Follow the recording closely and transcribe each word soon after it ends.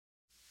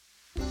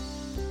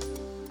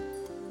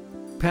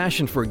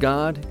passion for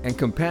God and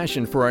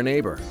compassion for our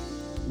neighbor,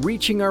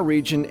 reaching our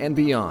region and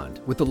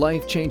beyond with the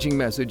life-changing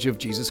message of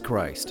Jesus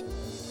Christ.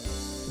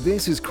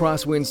 This is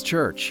CrossWinds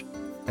Church,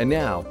 and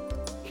now,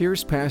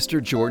 here's Pastor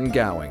Jordan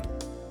Gowing.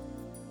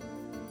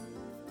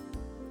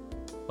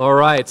 All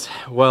right,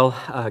 well,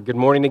 good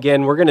morning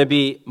again. We're going to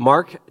be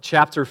Mark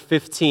chapter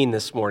 15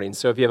 this morning.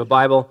 So if you have a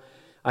Bible,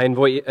 I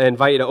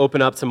invite you to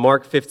open up to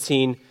Mark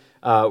 15.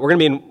 We're going to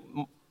be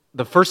in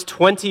the first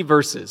 20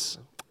 verses.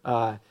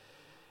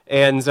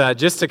 And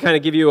just to kind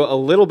of give you a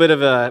little bit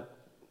of a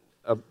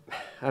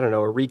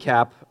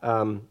recap.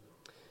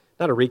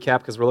 Not a recap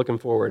because we're looking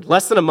forward.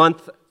 Less than a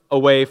month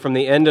away from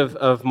the end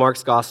of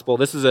Mark's gospel.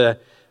 This is a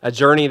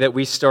journey that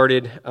we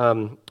started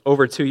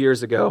over 2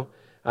 years ago.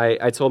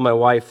 I told my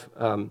wife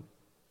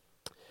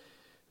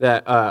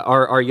that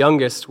our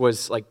youngest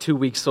was like 2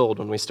 weeks old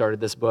when we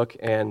started this book,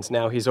 and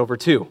now he's over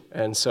 2.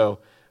 And so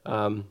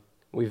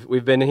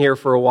we've been here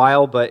for a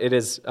while, but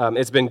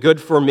it's been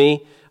good for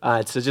me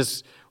to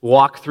just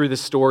walk through the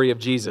story of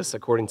Jesus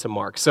according to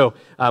Mark. So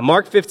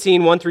Mark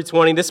 15, 1 through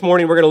 20. This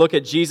morning we're going to look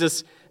at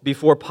Jesus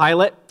before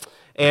Pilate.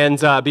 And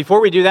before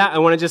we do that, I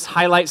want to just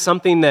highlight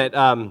something that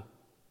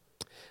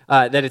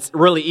that it's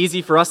really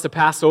easy for us to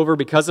pass over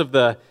because of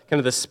the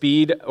kind of the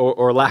speed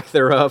or lack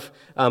thereof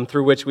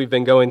through which we've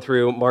been going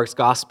through Mark's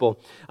gospel.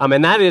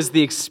 And that is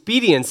the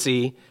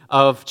expediency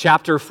of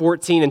chapter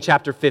 14 and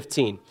chapter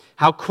 15.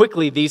 How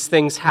quickly these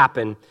things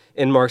happen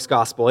in Mark's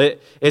gospel.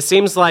 It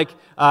seems like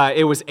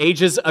it was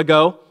ages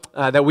ago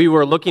that we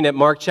were looking at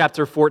Mark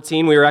chapter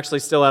 14. We were actually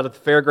still out at the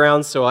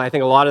fairgrounds, so I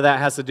think a lot of that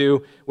has to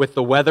do with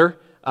the weather.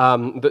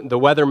 The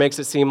weather makes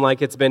it seem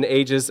like it's been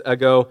ages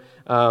ago,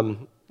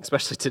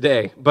 especially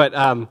today. But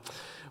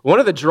one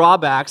of the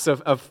drawbacks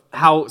of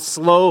how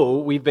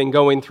slow we've been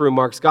going through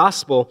Mark's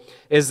gospel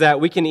is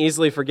that we can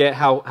easily forget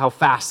how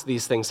fast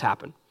these things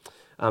happen.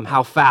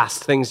 How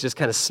fast things just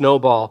kind of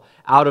snowball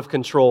out of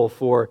control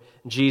for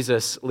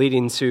Jesus,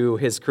 leading to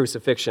his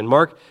crucifixion.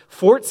 Mark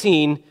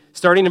 14,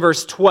 starting in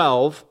verse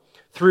 12,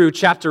 through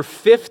chapter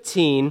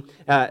 15,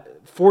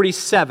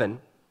 47,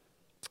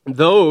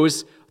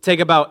 those take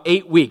about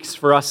 8 weeks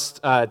for us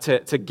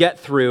to get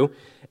through,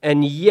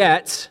 and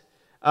yet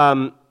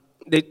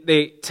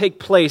they take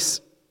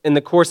place in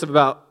the course of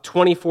about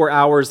 24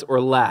 hours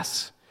or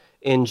less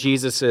in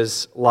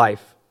Jesus'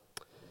 life.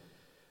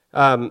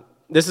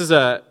 This is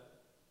a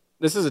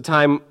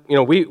time,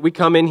 we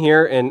come in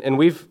here and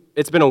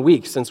it's been a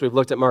week since we've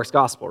looked at Mark's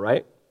gospel,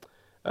 right?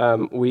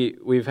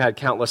 We've had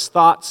countless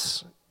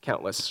thoughts,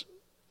 countless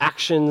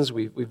actions.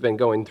 We've been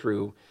going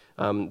through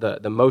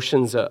the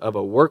motions of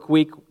a work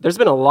week. There's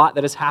been a lot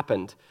that has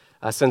happened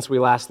since we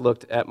last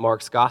looked at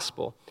Mark's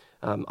gospel.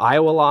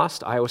 Iowa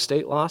lost, Iowa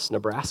State lost,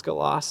 Nebraska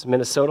lost,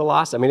 Minnesota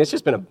lost. I mean, it's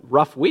just been a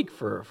rough week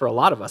for a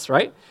lot of us,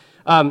 right?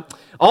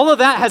 All of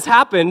that has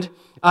happened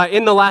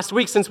in the last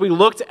week since we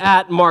looked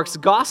at Mark's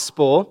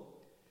gospel,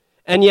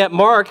 and yet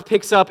Mark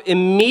picks up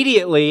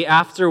immediately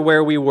after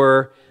where we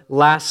were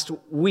last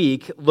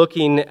week,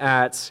 looking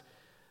at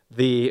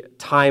the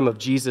time of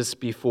Jesus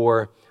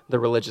before the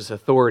religious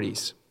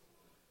authorities.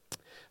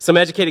 Some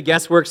educated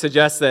guesswork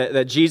suggests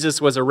that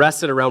Jesus was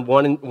arrested around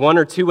 1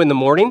 or 2 in the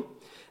morning.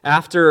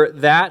 After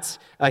that,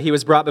 he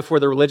was brought before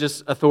the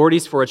religious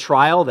authorities for a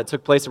trial that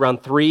took place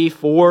around 3,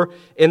 4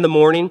 in the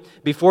morning.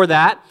 Before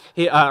that,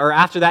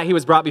 after that, he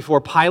was brought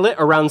before Pilate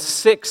around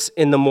 6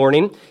 in the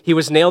morning. He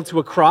was nailed to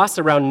a cross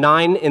around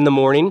 9 in the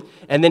morning,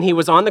 and then he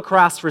was on the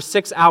cross for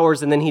 6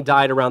 hours, and then he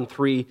died around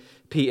 3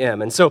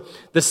 p.m. And so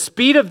the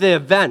speed of the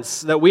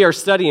events that we are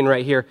studying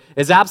right here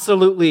is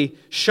absolutely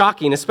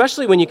shocking,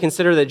 especially when you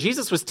consider that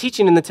Jesus was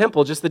teaching in the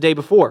temple just the day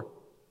before.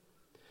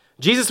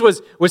 Jesus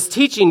was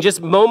teaching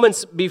just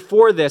moments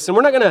before this, and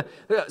we're not going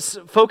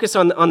to focus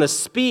on the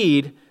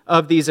speed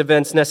of these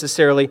events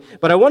necessarily,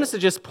 but I want us to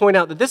just point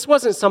out that this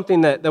wasn't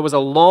something that was a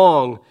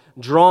long,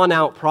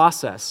 drawn-out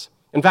process.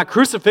 In fact,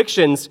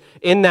 crucifixions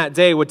in that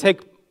day would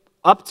take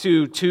up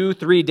to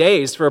 2-3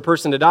 days for a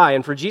person to die,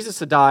 and for Jesus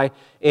to die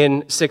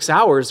in 6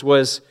 hours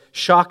was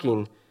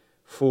shocking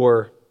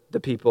for the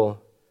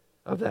people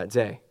of that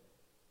day.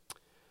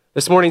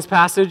 This morning's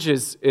passage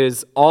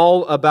is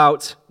all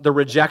about the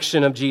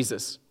rejection of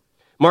Jesus.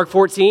 Mark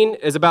 14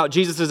 is about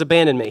Jesus'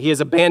 abandonment. He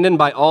is abandoned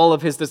by all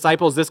of his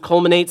disciples. This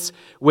culminates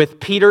with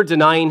Peter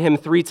denying him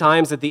 3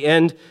 times at the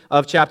end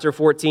of chapter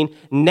 14.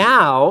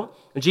 Now,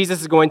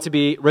 Jesus is going to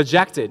be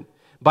rejected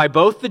by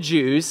both the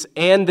Jews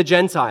and the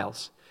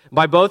Gentiles,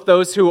 by both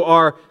those who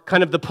are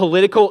kind of the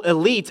political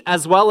elite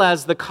as well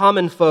as the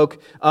common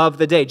folk of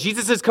the day.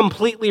 Jesus is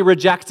completely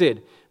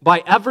rejected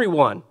by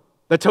everyone,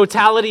 the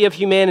totality of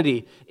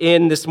humanity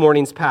in this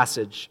morning's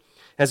passage.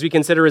 As we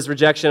consider his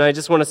rejection, I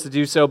just want us to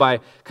do so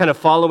by kind of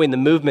following the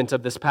movement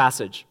of this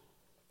passage.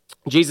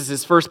 Jesus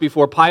is first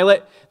before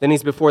Pilate, then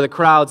he's before the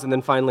crowds, and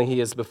then finally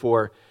he is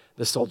before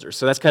the soldiers.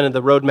 So that's kind of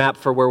the roadmap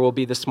for where we'll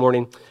be this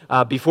morning.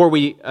 Before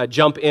we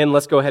jump in,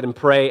 let's go ahead and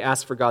pray,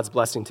 ask for God's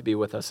blessing to be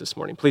with us this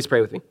morning. Please pray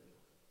with me.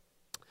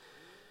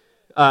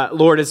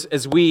 Lord,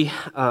 as we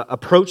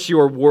approach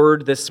your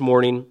word this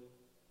morning,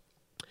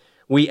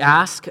 we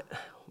ask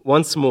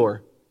once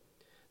more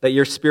that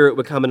your Spirit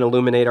would come and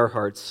illuminate our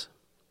hearts.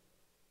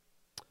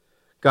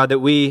 God, that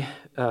we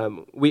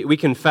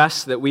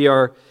confess that we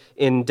are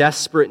in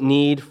desperate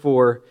need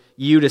for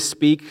you to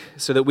speak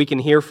so that we can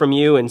hear from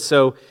you. And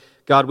so,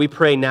 God, we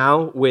pray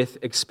now with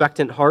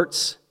expectant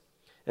hearts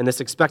and this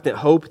expectant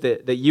hope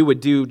that you would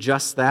do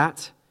just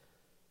that.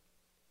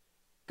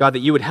 God, that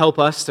you would help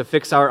us to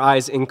fix our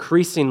eyes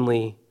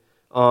increasingly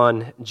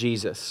on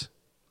Jesus.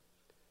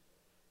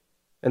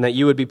 And that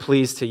you would be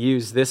pleased to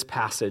use this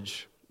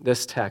passage,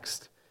 this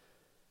text,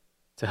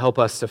 to help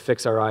us to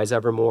fix our eyes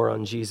ever more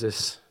on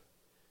Jesus,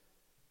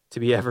 to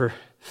be ever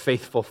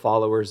faithful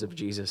followers of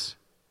Jesus,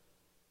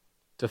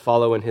 to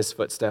follow in his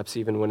footsteps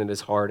even when it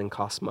is hard and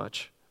costs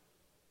much.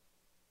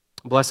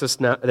 Bless us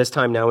now, this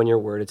time now in your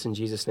word. It's in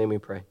Jesus' name we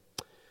pray.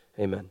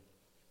 Amen.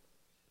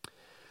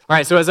 All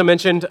right, so as I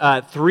mentioned,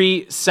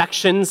 3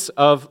 sections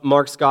of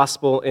Mark's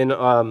gospel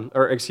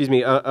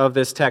of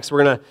this text.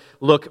 We're going to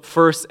look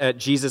first at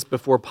Jesus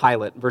before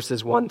Pilate,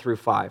 verses 1 through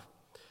 5.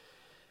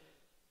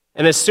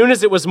 And as soon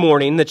as it was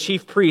morning, the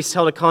chief priests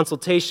held a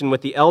consultation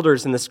with the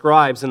elders and the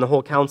scribes and the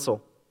whole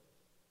council.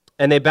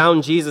 And they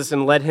bound Jesus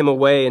and led him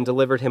away and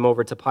delivered him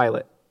over to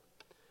Pilate.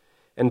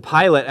 And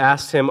Pilate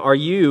asked him, "Are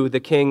you the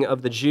king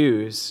of the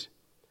Jews?"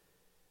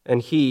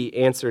 And he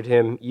answered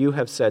him, "You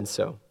have said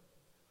so."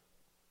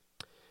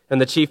 And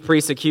the chief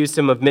priests accused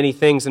him of many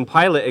things. And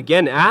Pilate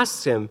again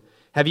asked him,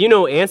 "Have you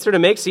no answer to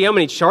make? See how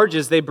many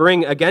charges they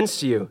bring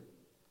against you."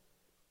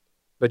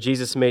 But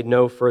Jesus made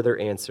no further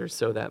answer,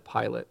 so that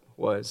Pilate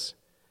was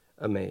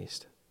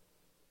amazed.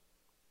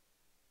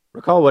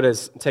 Recall what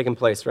has taken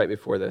place right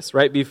before this.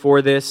 Right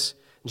before this,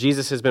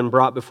 Jesus has been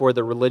brought before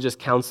the religious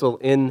council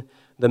in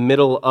the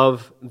middle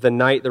of the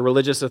night. The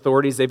religious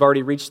authorities, they've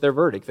already reached their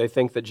verdict. They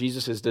think that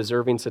Jesus is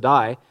deserving to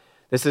die.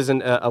 This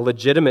isn't a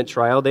legitimate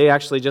trial. They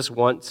actually just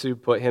want to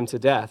put him to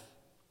death.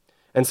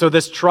 And so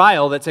this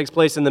trial that takes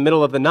place in the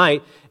middle of the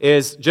night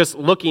is just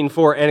looking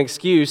for an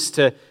excuse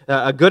to,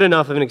 a good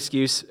enough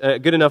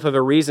of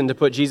a reason to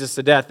put Jesus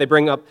to death. They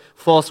bring up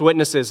false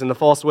witnesses, and the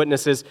false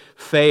witnesses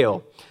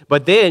fail.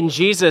 But then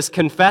Jesus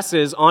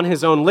confesses on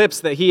his own lips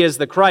that he is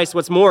the Christ.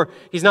 What's more,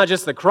 he's not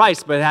just the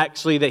Christ, but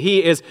actually that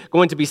he is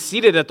going to be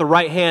seated at the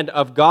right hand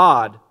of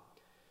God.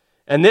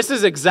 And this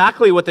is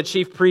exactly what the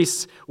chief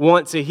priests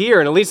want to hear.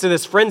 And it leads to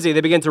this frenzy.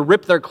 They begin to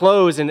rip their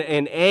clothes in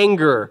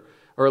anger,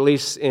 or at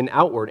least in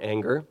outward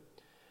anger.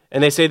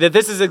 And they say that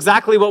this is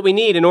exactly what we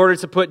need in order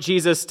to put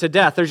Jesus to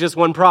death. There's just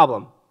one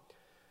problem.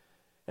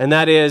 And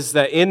that is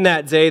that in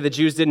that day, the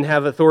Jews didn't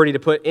have authority to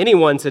put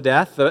anyone to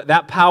death.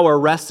 That power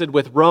rested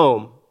with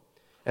Rome,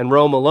 and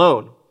Rome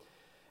alone.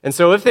 And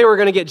so if they were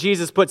going to get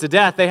Jesus put to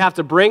death, they have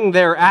to bring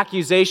their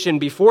accusation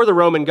before the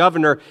Roman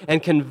governor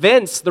and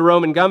convince the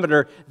Roman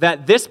governor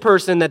that this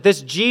person, that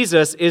this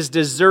Jesus, is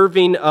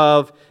deserving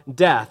of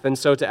death. And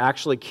so to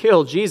actually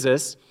kill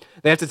Jesus,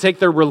 they have to take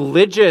their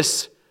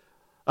religious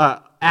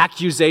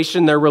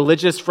accusation, their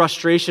religious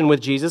frustration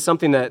with Jesus,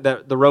 something that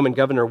the Roman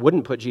governor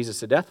wouldn't put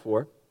Jesus to death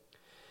for,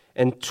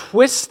 and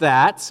twist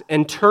that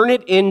and turn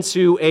it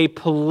into a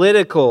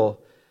political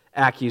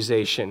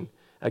accusation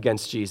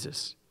against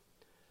Jesus.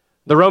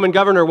 The Roman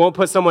governor won't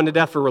put someone to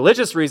death for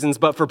religious reasons,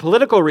 but for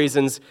political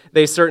reasons,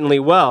 they certainly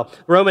will.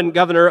 Roman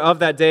governor of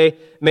that day,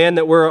 man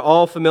that we're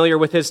all familiar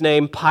with his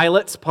name,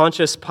 Pilate,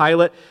 Pontius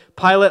Pilate.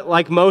 Pilate,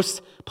 like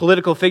most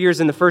political figures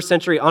in the first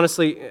century,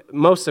 honestly,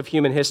 most of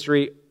human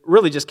history,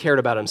 really just cared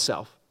about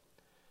himself.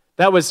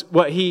 That was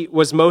what he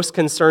was most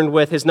concerned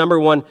with. His number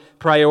one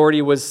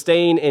priority was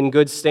staying in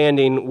good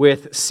standing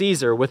with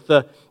Caesar, with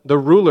the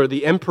ruler,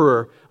 the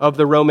emperor of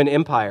the Roman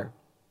Empire.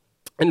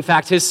 In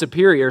fact, his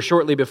superior,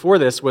 shortly before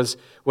this, was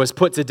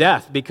put to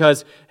death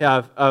because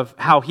of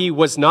how he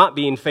was not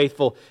being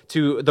faithful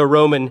to the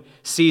Roman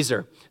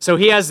Caesar. So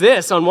he has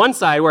this on one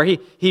side where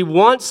he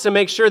wants to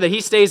make sure that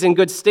he stays in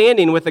good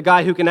standing with the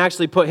guy who can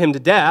actually put him to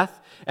death,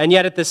 and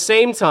yet at the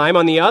same time,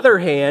 on the other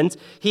hand,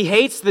 he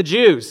hates the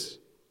Jews.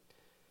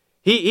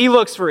 He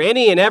looks for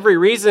any and every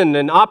reason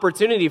and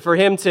opportunity for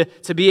him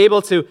to be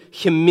able to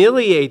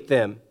humiliate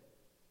them.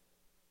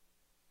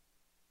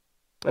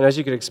 And as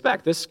you could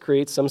expect, this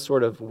creates some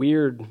sort of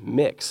weird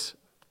mix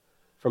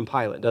from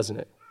Pilate, doesn't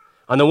it?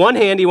 On the one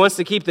hand, he wants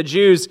to keep the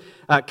Jews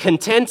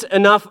content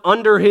enough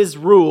under his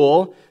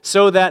rule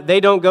so that they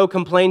don't go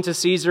complain to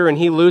Caesar and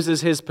he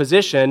loses his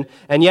position.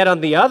 And yet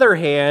on the other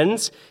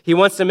hand, he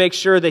wants to make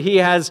sure that he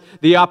has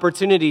the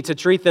opportunity to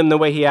treat them the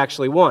way he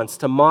actually wants,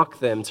 to mock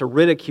them, to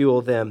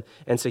ridicule them,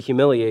 and to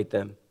humiliate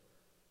them.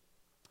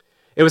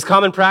 It was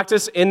common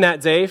practice in that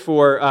day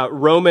for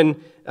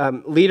Roman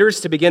leaders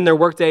to begin their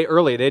workday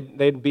early.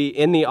 They'd be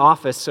in the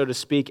office, so to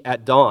speak,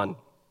 at dawn.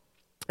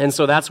 And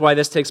so that's why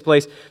this takes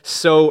place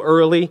so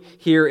early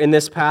here in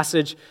this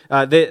passage.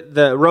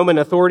 The Roman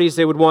authorities,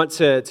 they would want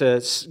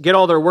to get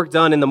all their work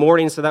done in the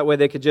morning so that way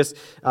they could just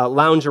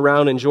lounge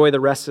around, enjoy the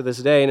rest of this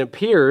day. And it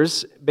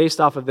appears,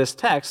 based off of this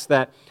text,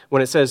 that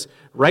when it says,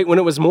 right when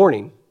it was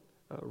morning,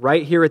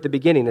 right here at the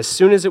beginning, as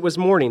soon as it was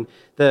morning,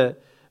 the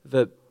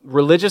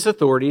religious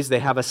authorities, they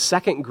have a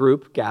second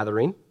group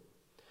gathering,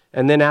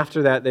 and then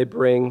after that, they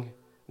bring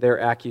their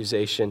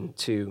accusation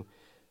to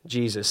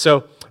Jesus.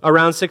 So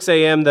around 6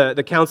 a.m.,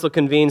 the council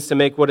convenes to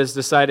make what is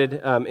decided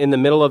in the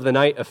middle of the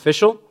night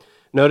official.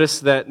 Notice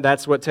that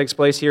that's what takes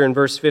place here in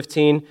verse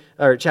 15,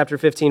 or chapter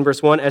 15,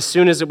 verse 1. As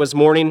soon as it was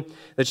morning,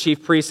 the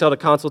chief priests held a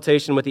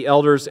consultation with the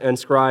elders and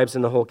scribes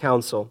and the whole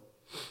council.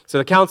 So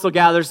the council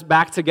gathers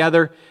back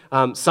together.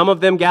 Some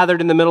of them gathered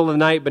in the middle of the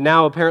night, but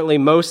now apparently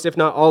most, if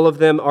not all of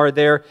them, are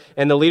there.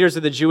 And the leaders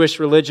of the Jewish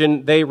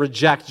religion, they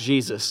reject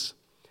Jesus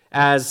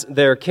as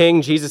their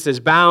king. Jesus is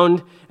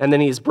bound, and then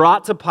he's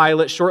brought to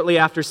Pilate shortly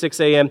after 6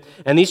 a.m.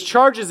 And these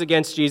charges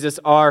against Jesus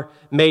are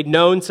made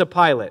known to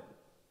Pilate.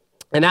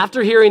 And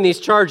after hearing these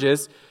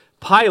charges,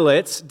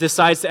 Pilate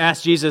decides to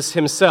ask Jesus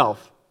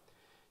himself.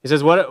 He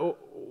says,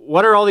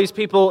 What are all these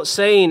people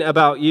saying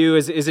about you?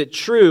 Is it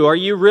true? Are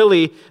you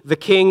really the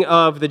king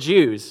of the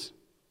Jews?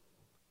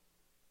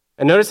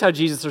 And notice how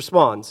Jesus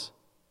responds.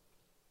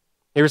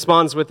 He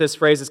responds with this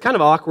phrase. It's kind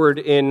of awkward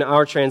in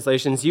our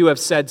translations. You have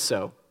said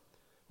so.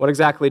 What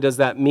exactly does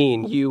that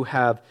mean? You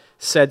have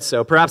said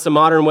so. Perhaps a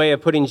modern way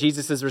of putting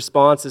Jesus'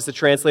 response is to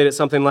translate it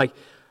something like,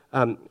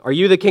 are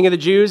you the king of the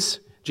Jews?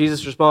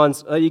 Jesus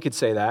responds, you could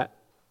say that.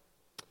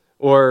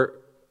 Or,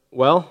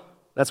 well,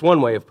 that's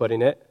one way of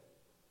putting it.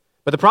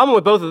 But the problem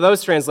with both of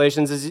those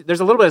translations is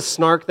there's a little bit of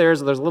snark there,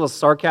 so there's a little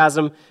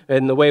sarcasm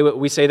in the way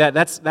we say that.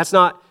 That's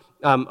not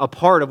a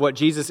part of what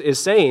Jesus is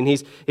saying.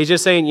 He's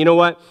just saying, you know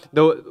what?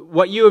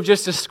 What you have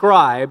just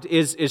described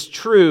is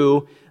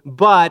true,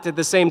 but at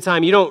the same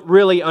time, you don't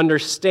really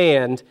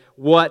understand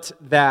what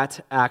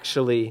that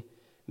actually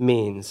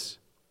means.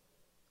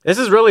 This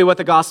is really what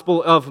the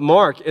Gospel of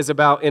Mark is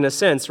about in a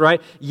sense,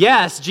 right?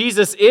 Yes,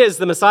 Jesus is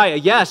the Messiah.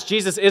 Yes,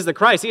 Jesus is the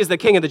Christ. He is the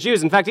King of the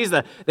Jews. In fact, he's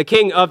the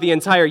King of the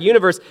entire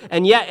universe.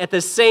 And yet, at the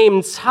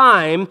same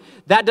time,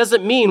 that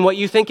doesn't mean what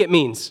you think it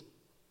means.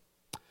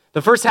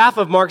 The first half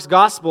of Mark's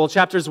Gospel,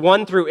 chapters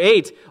 1 through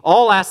 8,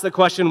 all ask the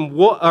question,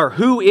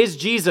 who is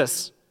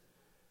Jesus?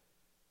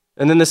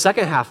 And then the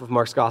second half of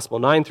Mark's Gospel,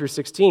 9 through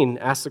 16,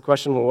 asks the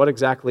question, well, what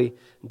exactly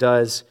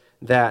does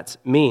that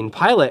mean?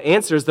 Pilate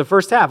answers the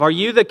first half. Are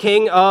you the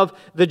king of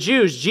the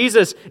Jews?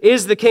 Jesus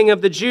is the king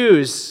of the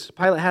Jews.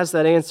 Pilate has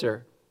that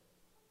answer.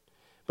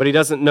 But he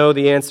doesn't know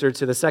the answer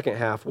to the second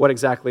half. What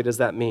exactly does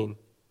that mean?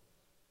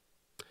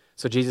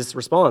 So Jesus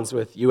responds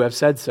with, you have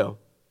said so.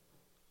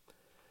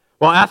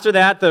 Well, after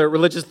that, the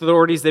religious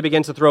authorities, they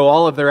begin to throw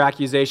all of their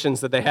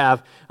accusations that they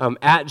have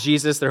at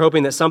Jesus. They're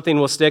hoping that something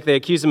will stick. They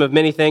accuse him of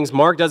many things.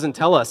 Mark doesn't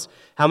tell us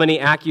how many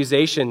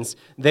accusations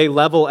they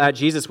level at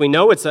Jesus. We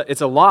know it's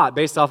a lot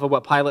based off of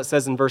what Pilate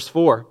says in verse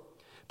 4.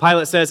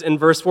 Pilate says in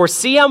verse 4,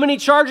 see how many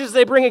charges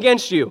they bring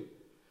against you.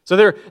 So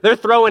they're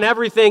throwing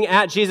everything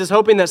at Jesus,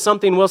 hoping that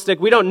something will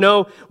stick. We don't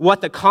know what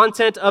the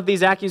content of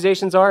these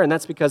accusations are, and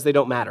that's because they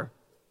don't matter.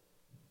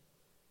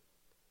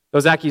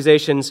 Those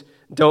accusations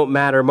don't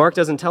matter. Mark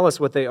doesn't tell us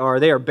what they are.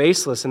 They are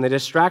baseless, and they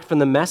distract from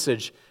the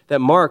message that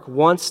Mark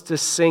wants to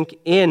sink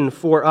in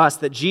for us,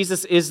 that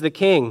Jesus is the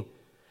king.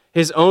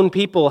 His own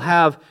people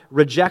have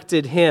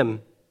rejected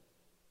him.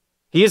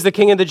 He is the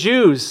king of the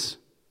Jews,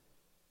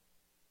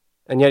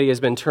 and yet he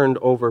has been turned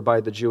over by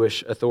the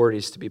Jewish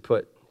authorities to be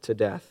put to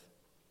death.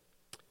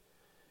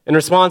 In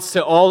response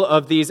to all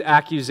of these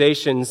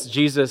accusations,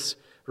 Jesus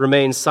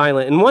remains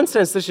silent. In one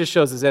sense, this just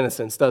shows his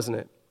innocence, doesn't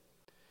it?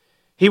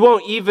 He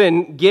won't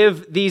even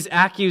give these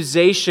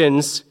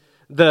accusations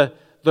the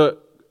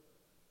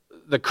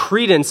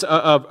credence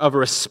of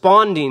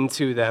responding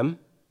to them.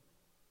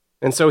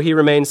 And so he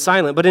remains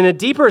silent. But in a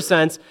deeper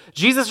sense,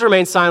 Jesus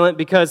remains silent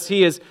because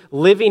he is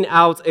living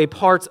out a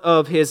part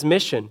of his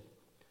mission.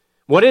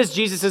 What is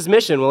Jesus'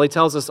 mission? Well, he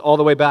tells us all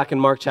the way back in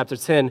Mark chapter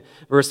 10,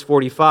 verse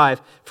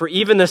 45, for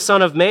even the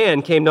Son of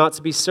Man came not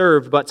to be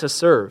served, but to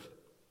serve.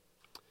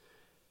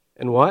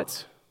 And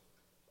what?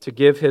 To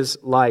give his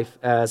life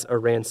as a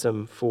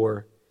ransom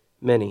for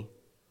many.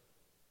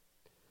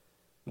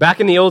 Back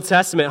in the Old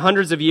Testament,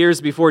 hundreds of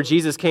years before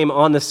Jesus came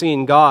on the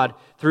scene, God,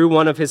 through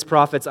one of his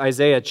prophets,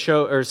 Isaiah,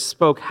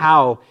 spoke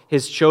how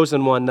his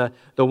chosen one,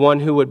 the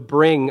one who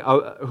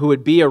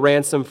would be a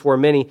ransom for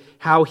many,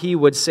 how he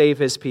would save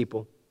his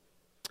people.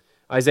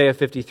 Isaiah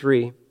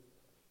 53.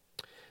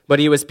 But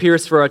he was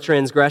pierced for our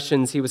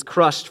transgressions, he was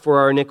crushed for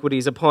our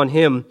iniquities. Upon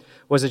him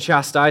was a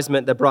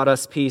chastisement that brought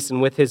us peace, and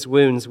with his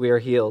wounds we are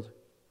healed.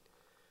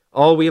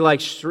 All we like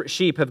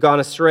sheep have gone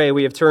astray.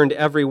 We have turned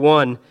every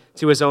one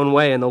to his own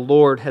way, and the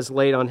Lord has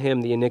laid on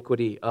him the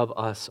iniquity of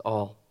us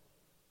all.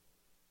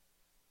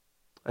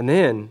 And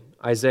then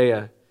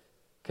Isaiah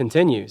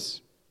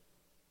continues.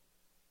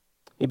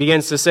 He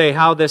begins to say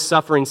how this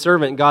suffering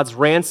servant, God's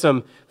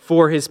ransom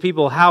for his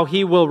people, how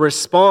he will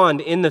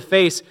respond in the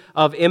face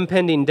of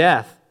impending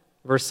death.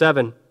 Verse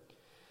 7,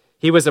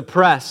 he was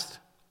oppressed,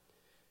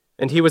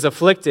 and he was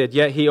afflicted,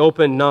 yet he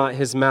opened not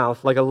his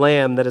mouth. Like a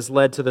lamb that is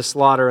led to the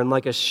slaughter, and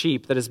like a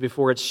sheep that is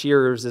before its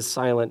shearers is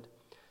silent,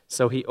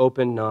 so he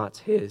opened not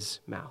his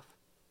mouth.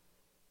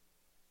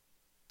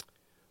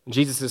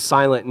 Jesus is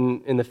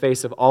silent in the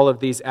face of all of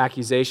these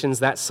accusations.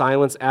 That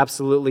silence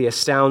absolutely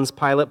astounds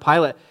Pilate.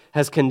 Pilate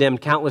has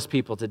condemned countless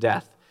people to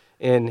death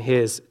in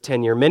his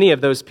tenure. Many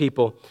of those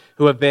people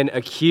who have been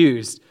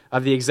accused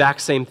of the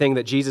exact same thing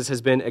that Jesus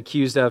has been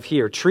accused of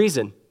here: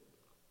 treason,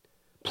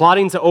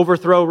 plotting to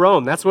overthrow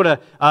Rome. That's what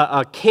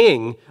a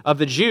king of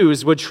the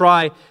Jews would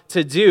try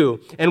to do.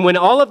 And when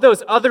all of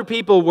those other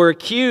people were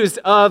accused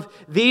of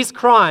these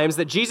crimes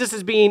that Jesus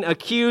is being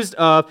accused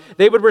of,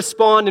 they would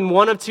respond in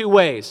one of two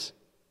ways.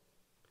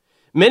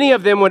 Many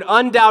of them would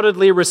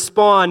undoubtedly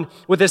respond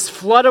with this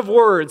flood of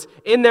words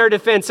in their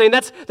defense, saying,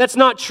 that's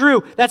not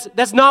true.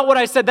 That's not what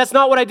I said. That's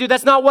not what I do.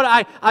 That's not what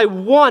I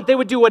want. They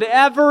would do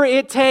whatever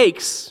it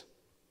takes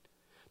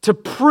to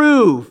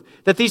prove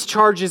that these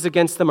charges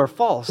against them are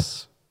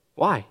false.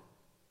 Why?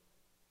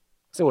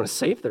 Because they want to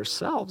save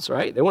themselves,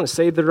 right? They want to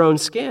save their own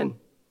skin.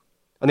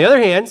 On the other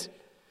hand,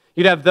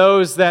 you'd have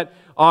those that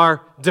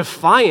are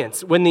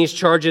defiant when these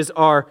charges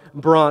are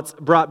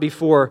brought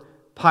before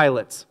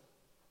Pilate.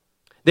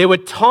 They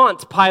would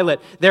taunt Pilate.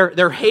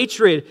 Their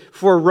hatred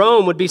for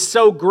Rome would be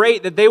so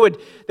great that they would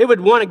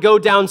want to go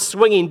down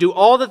swinging, do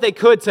all that they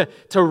could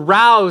to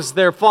rouse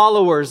their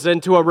followers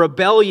into a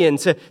rebellion,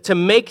 to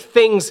make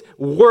things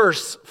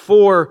worse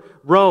for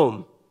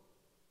Rome.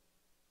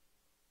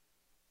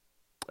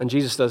 And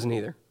Jesus doesn't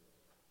either.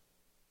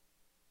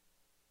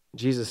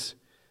 Jesus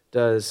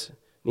does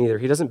neither.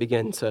 He doesn't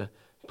begin to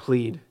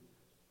plead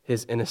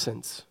his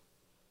innocence.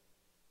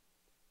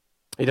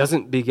 He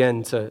doesn't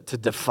begin to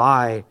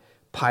defy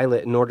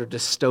Pilate in order to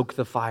stoke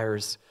the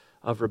fires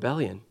of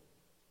rebellion.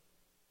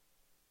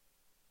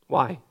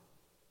 Why?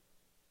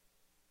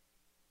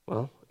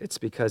 Well, it's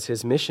because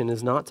his mission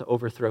is not to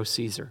overthrow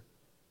Caesar.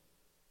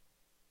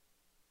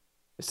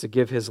 It's to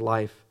give his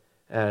life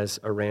as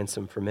a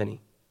ransom for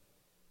many.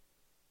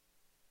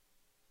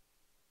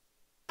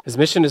 His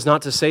mission is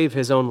not to save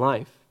his own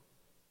life.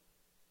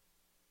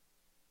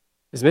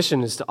 His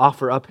mission is to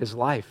offer up his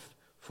life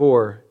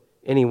for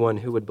anyone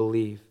who would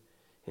believe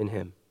in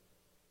him.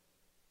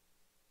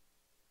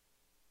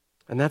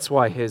 And that's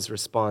why his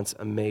response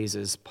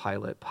amazes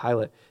Pilate.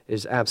 Pilate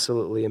is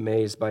absolutely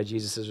amazed by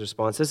Jesus'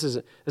 response.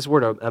 This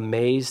word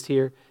amazed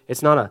here,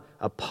 it's not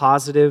a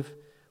positive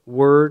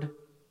word,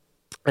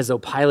 as though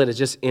Pilate is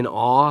just in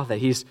awe that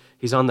he's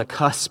on the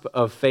cusp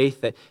of faith,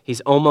 that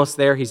he's almost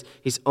there, he's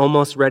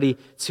almost ready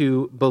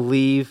to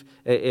believe,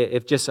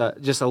 if just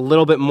a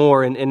little bit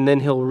more, and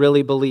then he'll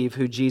really believe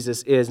who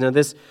Jesus is. Now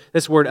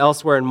this word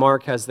elsewhere in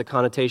Mark has the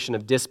connotation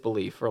of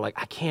disbelief, or like,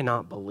 I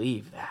cannot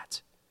believe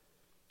that.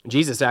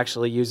 Jesus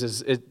actually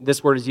uses,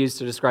 this word is used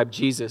to describe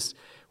Jesus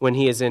when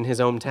he is in his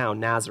hometown,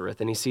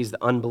 Nazareth, and he sees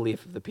the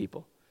unbelief of the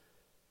people.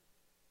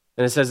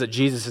 And it says that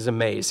Jesus is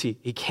amazed.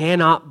 He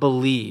cannot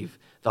believe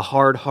the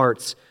hard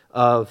hearts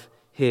of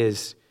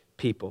his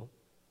people.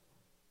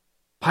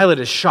 Pilate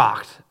is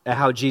shocked at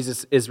how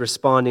Jesus is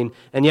responding,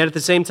 and yet at the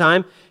same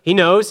time, he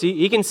knows,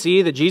 he can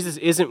see that Jesus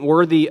isn't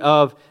worthy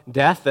of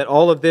death, that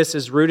all of this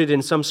is rooted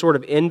in some sort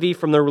of envy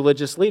from the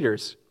religious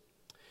leaders.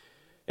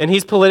 And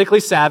he's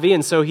politically savvy,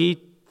 and so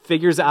he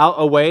figures out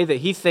a way that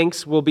he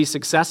thinks will be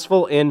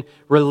successful in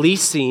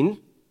releasing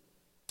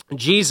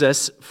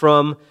Jesus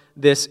from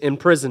this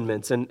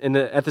imprisonment. And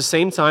at the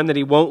same time that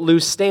he won't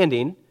lose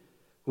standing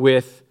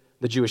with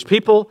the Jewish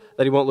people,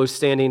 that he won't lose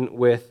standing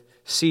with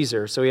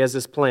Caesar. So he has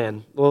this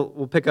plan.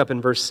 We'll pick up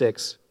in verse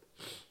 6.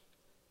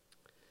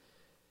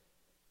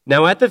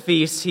 Now at the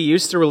feast, he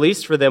used to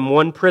release for them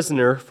one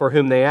prisoner for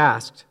whom they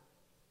asked.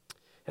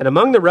 And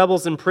among the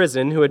rebels in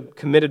prison who had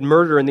committed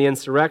murder in the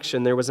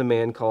insurrection, there was a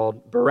man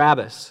called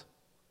Barabbas.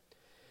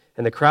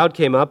 And the crowd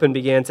came up and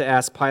began to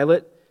ask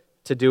Pilate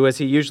to do as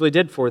he usually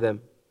did for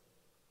them.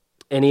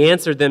 And he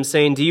answered them,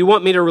 saying, "Do you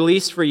want me to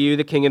release for you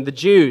the king of the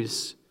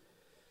Jews?"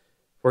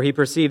 For he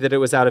perceived that it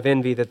was out of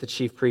envy that the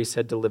chief priests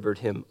had delivered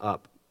him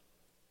up.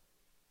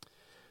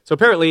 So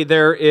apparently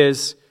there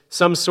is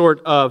some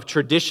sort of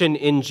tradition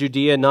in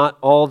Judea, not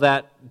all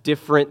that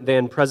different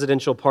than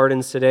presidential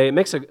pardons today. It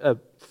makes a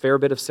fair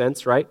bit of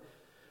sense, right?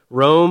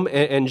 Rome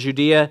and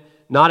Judea,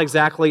 not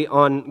exactly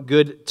on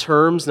good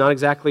terms, not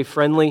exactly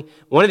friendly.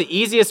 One of the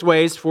easiest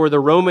ways for the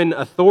Roman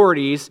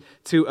authorities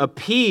to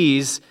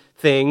appease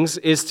things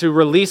is to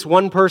release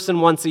one person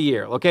once a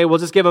year. Okay, we'll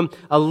just give them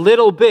a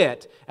little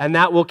bit, and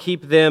that will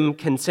keep them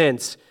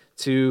content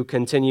to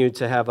continue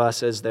to have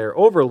us as their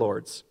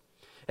overlords.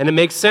 And it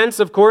makes sense,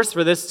 of course,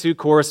 for this to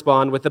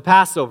correspond with the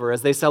Passover.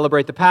 As they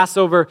celebrate the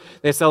Passover,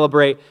 they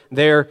celebrate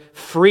their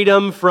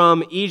freedom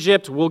from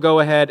Egypt. We'll go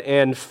ahead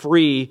and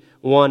free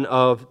one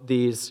of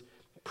these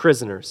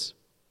prisoners.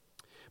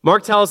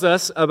 Mark tells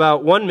us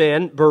about one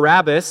man,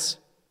 Barabbas,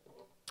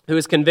 who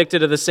is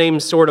convicted of the same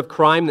sort of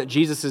crime that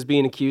Jesus is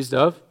being accused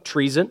of,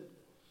 treason.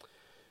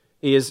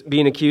 He is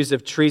being accused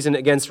of treason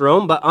against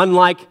Rome, but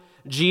unlike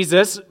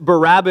Jesus,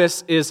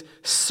 Barabbas is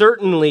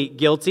certainly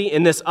guilty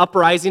in this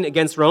uprising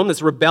against Rome,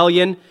 this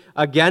rebellion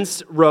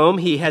against Rome.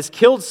 He has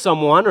killed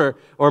someone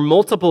or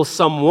multiple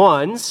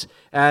someones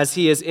as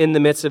he is in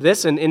the midst of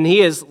this, and he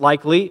is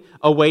likely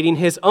awaiting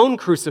his own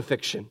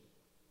crucifixion.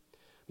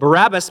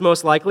 Barabbas,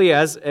 most likely,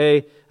 as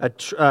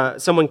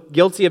someone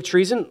guilty of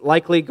treason,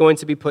 likely going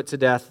to be put to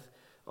death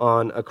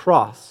on a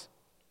cross.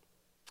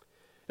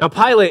 Now,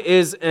 Pilate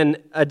is an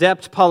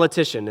adept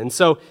politician, and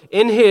so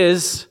in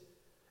his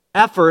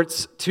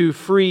efforts to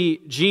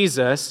free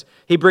Jesus,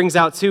 he brings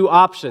out two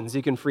options.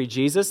 You can free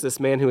Jesus, this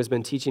man who has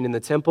been teaching in the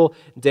temple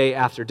day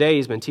after day.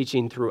 He's been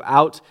teaching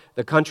throughout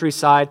the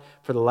countryside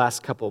for the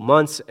last couple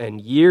months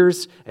and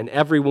years, and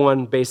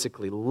everyone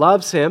basically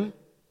loves him.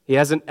 He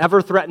hasn't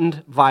ever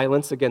threatened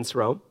violence against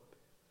Rome.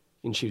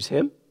 You can choose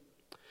him.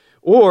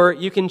 Or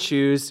you can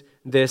choose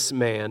this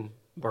man,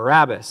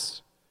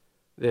 Barabbas,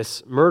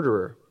 this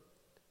murderer.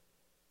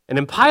 And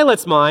in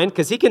Pilate's mind,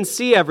 because he can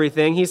see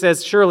everything, he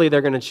says, surely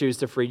they're going to choose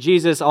to free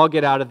Jesus. I'll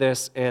get out of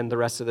this, and the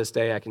rest of this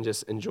day I can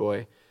just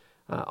enjoy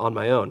on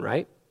my own,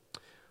 right?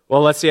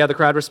 Well, let's see how the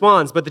crowd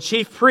responds. But the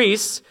chief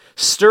priests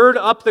stirred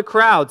up the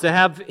crowd to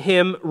have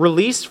him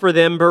release for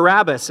them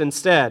Barabbas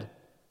instead.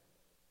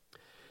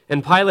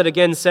 And Pilate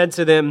again said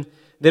to them,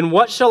 then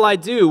what shall I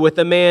do with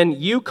the man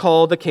you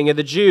call the King of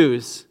the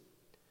Jews?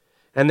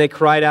 And they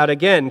cried out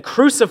again,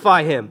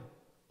 crucify him.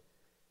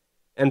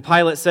 And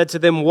Pilate said to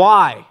them,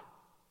 why?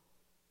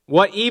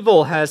 What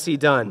evil has he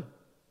done?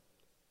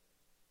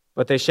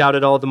 But they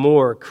shouted all the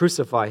more,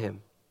 crucify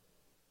him.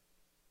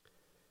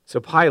 So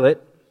Pilate,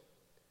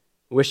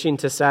 wishing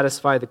to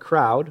satisfy the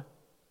crowd,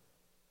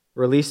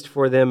 released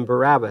for them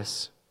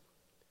Barabbas.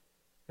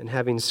 And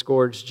having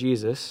scourged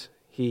Jesus,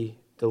 he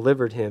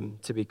delivered him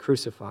to be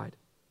crucified.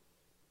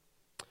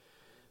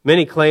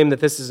 Many claim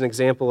that this is an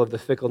example of the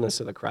fickleness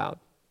of the crowd.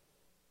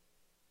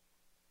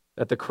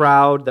 That the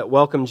crowd that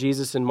welcomed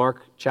Jesus in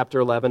Mark chapter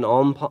 11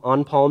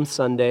 on Palm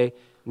Sunday,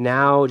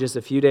 now, just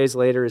a few days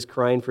later, is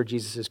crying for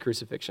Jesus'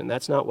 crucifixion.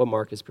 That's not what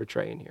Mark is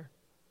portraying here.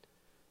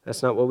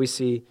 That's not what we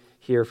see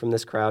here from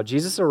this crowd.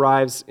 Jesus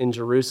arrives in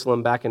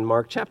Jerusalem back in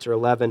Mark chapter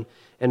 11,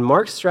 and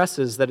Mark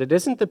stresses that it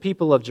isn't the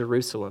people of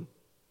Jerusalem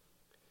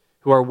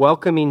who are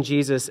welcoming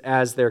Jesus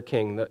as their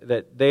king,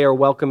 that they are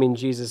welcoming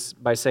Jesus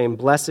by saying,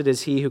 blessed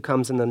is he who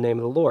comes in the name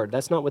of the Lord.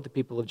 That's not what the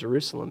people of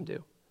Jerusalem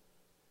do.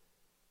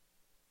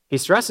 He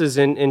stresses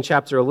in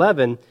chapter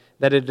 11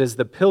 that it is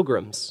the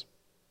pilgrims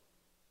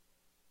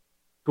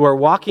who are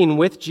walking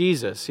with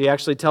Jesus. He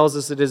actually tells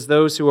us it is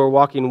those who are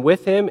walking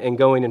with him and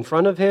going in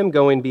front of him,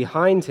 going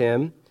behind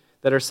him,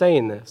 that are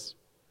saying this.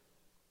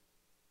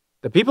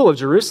 The people of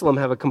Jerusalem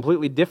have a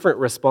completely different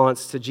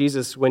response to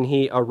Jesus when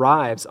he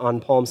arrives on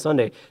Palm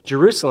Sunday.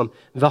 Jerusalem,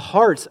 the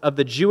heart of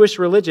the Jewish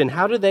religion,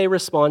 how do they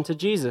respond to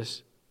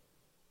Jesus?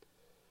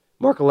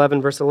 Mark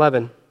 11, verse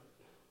 11.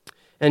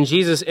 And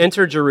Jesus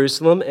entered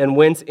Jerusalem and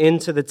went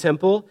into the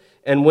temple,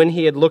 and when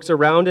he had looked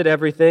around at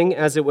everything,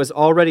 as it was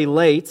already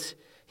late,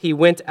 he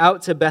went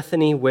out to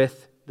Bethany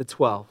with the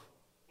 12.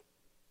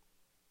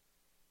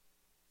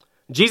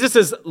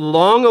 Jesus'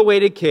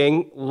 long-awaited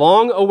king,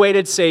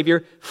 long-awaited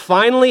Savior,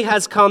 finally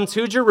has come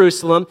to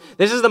Jerusalem.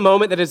 This is the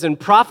moment that has been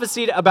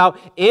prophesied about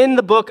in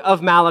the book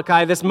of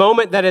Malachi, this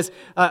moment that is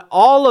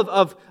all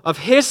of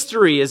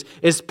history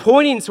is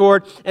pointing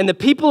toward, and the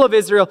people of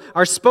Israel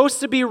are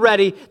supposed to be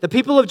ready. The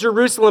people of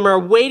Jerusalem are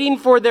waiting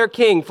for their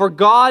king, for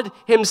God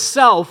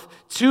himself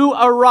to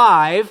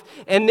arrive,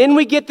 and then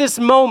we get this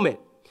moment.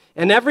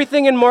 And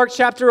everything in Mark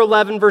chapter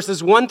 11,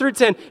 verses 1 through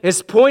 10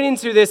 is pointing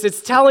to this.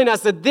 It's telling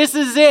us that this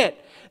is it.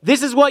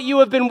 This is what you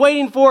have been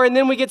waiting for. And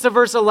then we get to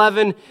verse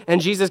 11,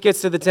 and Jesus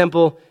gets to the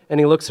temple, and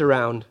he looks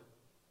around.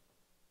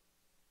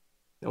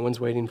 No one's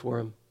waiting for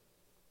him.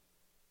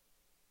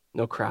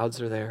 No crowds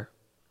are there.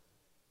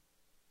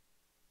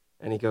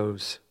 And he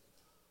goes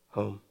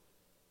home.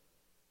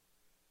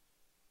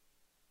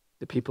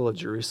 The people of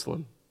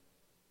Jerusalem,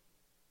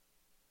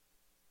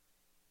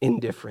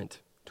 indifferent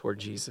toward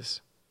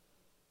Jesus.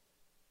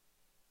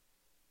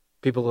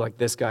 People like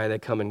this guy, they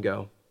come and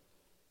go.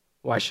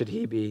 Why should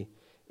he be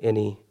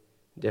any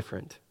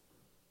different?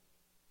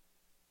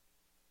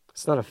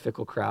 It's not a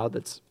fickle crowd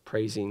that's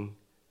praising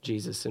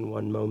Jesus in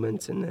one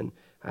moment and then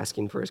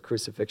asking for his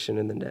crucifixion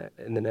in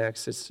the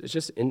next. It's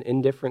just an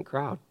indifferent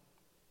crowd.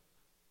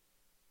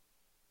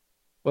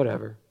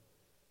 Whatever.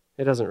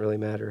 It doesn't really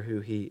matter who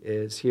he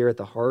is. Here at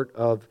the heart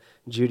of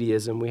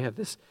Judaism, we have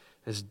this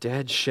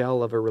dead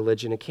shell of a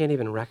religion. It can't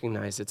even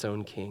recognize its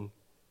own king.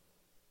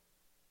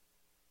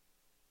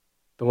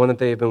 The one that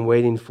they have been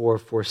waiting for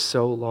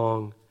so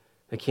long.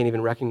 They can't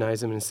even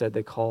recognize him. Instead,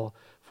 they call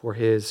for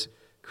his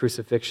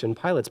crucifixion.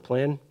 Pilate's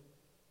plan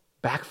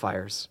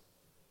backfires.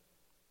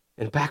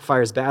 And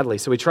backfires badly.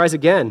 So he tries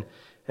again.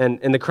 And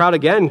the crowd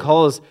again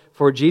calls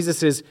for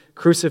Jesus'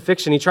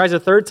 crucifixion. He tries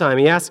a third time.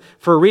 He asks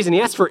for a reason. He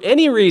asks for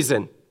any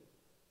reason.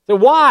 So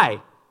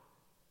why?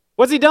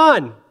 What's he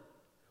done?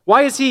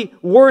 Why is he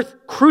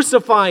worth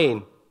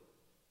crucifying?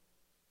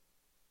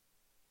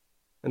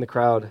 And the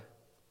crowd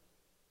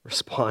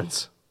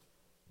responds,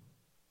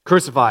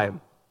 crucify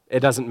him. It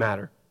doesn't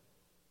matter.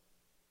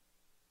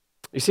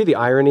 You see the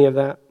irony of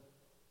that?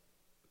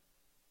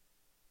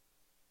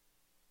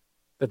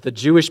 That the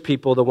Jewish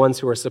people, the ones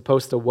who are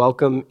supposed to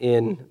welcome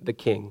in the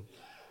king,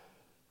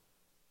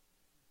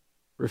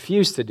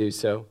 refuse to do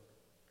so,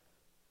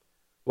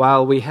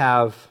 while we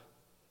have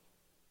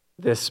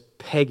this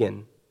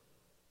pagan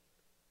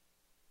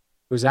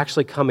who's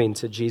actually coming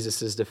to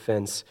Jesus'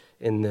 defense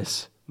in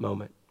this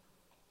moment.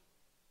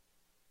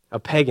 A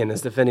pagan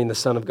is defending the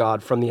Son of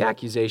God from the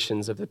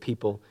accusations of the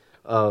people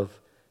of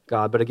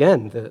God. But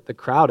again, the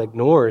crowd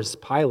ignores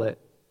Pilate.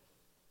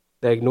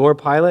 They ignore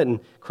Pilate and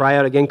cry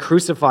out again,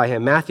 "Crucify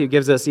him." Matthew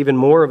gives us even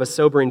more of a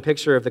sobering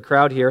picture of the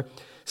crowd here.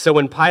 "So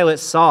when Pilate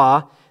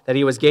saw that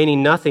he was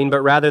gaining nothing,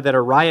 but rather that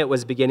a riot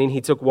was beginning,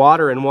 he took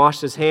water and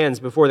washed his hands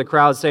before the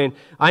crowd, saying,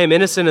 'I am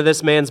innocent of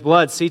this man's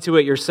blood. See to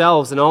it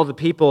yourselves.' And all the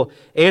people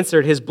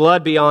answered, 'His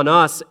blood be on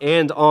us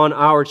and on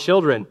our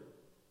children.'"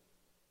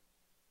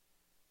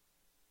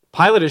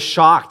 Pilate is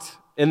shocked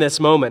in this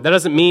moment. That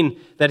doesn't mean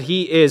that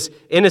he is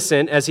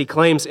innocent, as he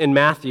claims in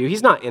Matthew.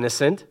 He's not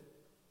innocent.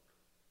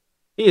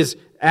 He is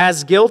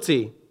as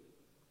guilty.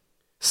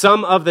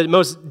 Some of the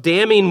most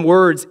damning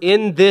words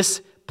in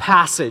this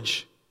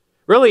passage,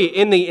 really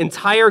in the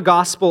entire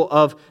Gospel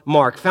of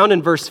Mark, found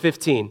in verse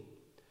 15.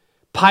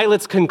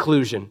 Pilate's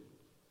conclusion.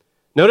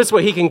 Notice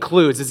what he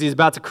concludes as he's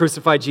about to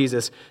crucify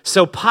Jesus.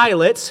 "So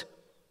Pilate,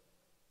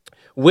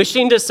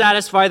 wishing to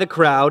satisfy the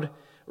crowd,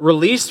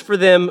 released for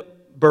them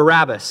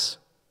Barabbas,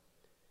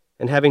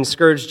 and having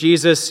scourged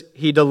Jesus,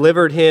 he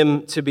delivered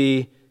him to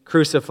be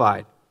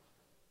crucified."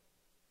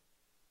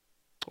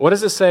 What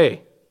does it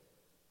say?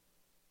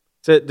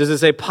 Does it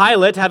say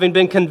Pilate, having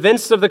been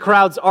convinced of the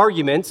crowd's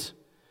argument,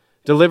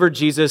 delivered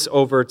Jesus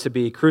over to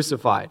be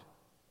crucified?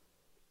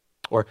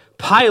 Or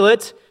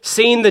Pilate,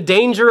 seeing the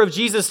danger of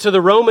Jesus to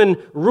the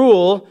Roman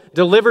rule,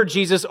 delivered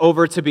Jesus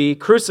over to be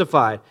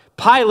crucified?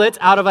 Pilate,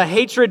 out of a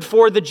hatred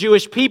for the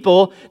Jewish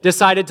people,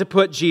 decided to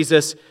put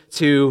Jesus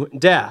to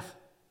death?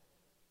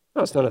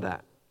 No, it's none of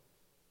that.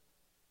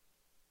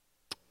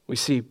 We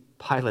see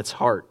Pilate's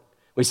heart.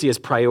 We see his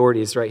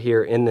priorities right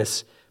here in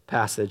this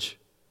passage.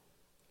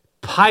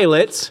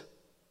 Pilate,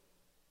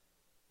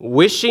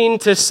 wishing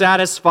to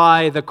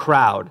satisfy the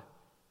crowd,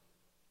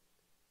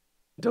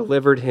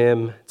 delivered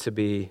him to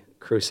be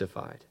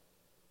crucified.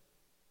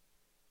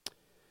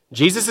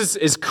 Jesus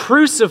is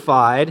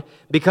crucified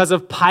because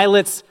of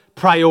Pilate's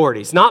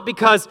priorities, not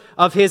because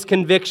of his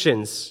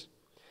convictions.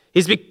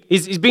 He's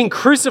being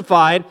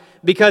crucified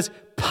because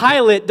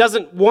Pilate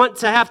doesn't want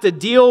to have to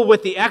deal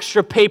with the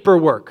extra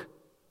paperwork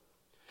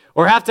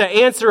or have to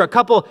answer a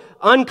couple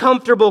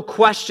uncomfortable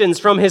questions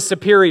from his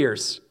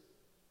superiors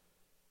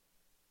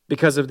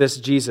because of this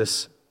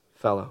Jesus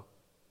fellow.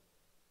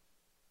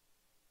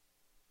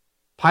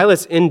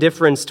 Pilate's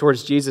indifference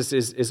towards Jesus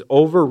is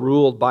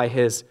overruled by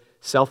his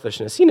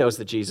selfishness. He knows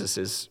that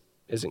Jesus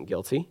isn't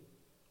guilty.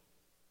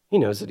 He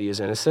knows that he is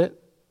innocent.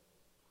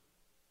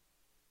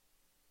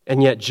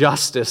 And yet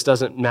justice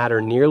doesn't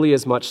matter nearly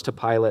as much to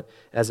Pilate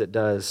as it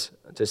does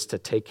just to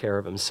take care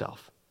of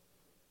himself.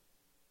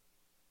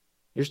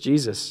 Here's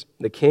Jesus,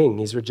 the king.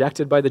 He's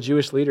rejected by the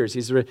Jewish leaders.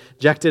 He's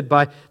rejected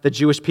by the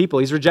Jewish people.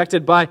 He's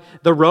rejected by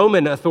the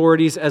Roman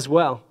authorities as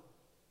well.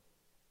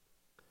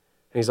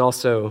 And he's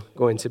also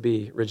going to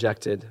be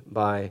rejected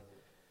by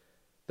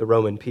the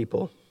Roman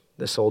people,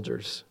 the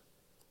soldiers,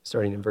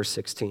 starting in verse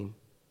 16.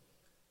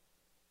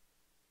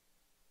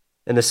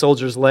 "And the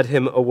soldiers led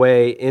him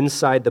away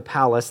inside the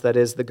palace, that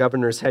is, the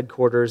governor's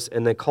headquarters,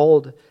 and they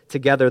called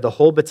together the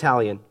whole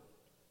battalion.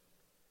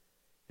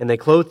 And they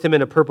clothed him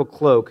in a purple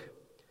cloak,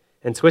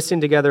 and twisting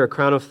together a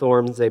crown of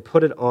thorns, they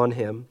put it on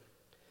him,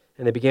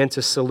 and they began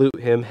to salute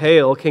him,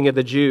 'Hail, King of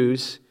the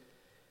Jews!'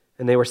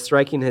 And they were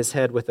striking his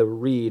head with a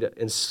reed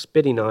and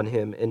spitting on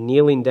him and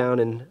kneeling down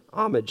in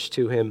homage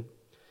to him.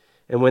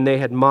 And when they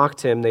had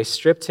mocked him, they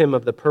stripped him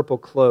of the purple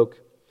cloak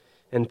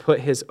and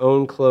put his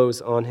own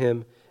clothes on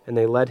him, and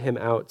they led him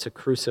out to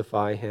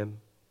crucify him."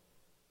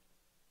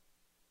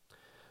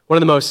 One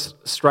of the most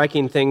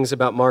striking things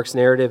about Mark's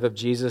narrative of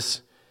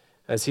Jesus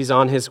as he's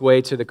on his way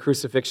to the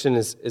crucifixion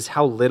is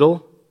how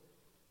little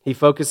he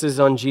focuses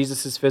on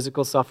Jesus'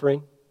 physical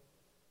suffering.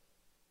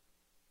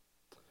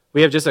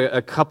 We have just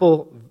a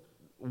couple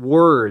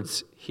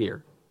words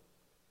here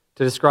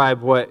to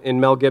describe what in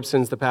Mel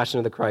Gibson's The Passion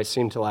of the Christ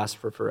seemed to last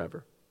for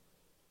forever.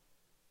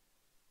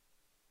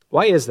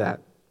 Why is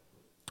that?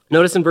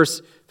 Notice in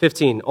verse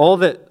 15, all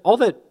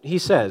that he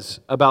says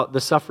about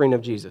the suffering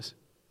of Jesus.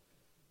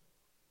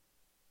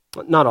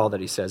 Not all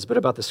that he says, but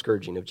about the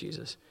scourging of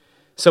Jesus.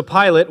 "So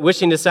Pilate,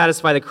 wishing to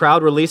satisfy the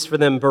crowd, released for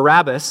them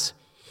Barabbas,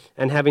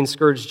 and having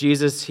scourged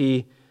Jesus,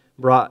 he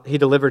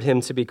delivered him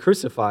to be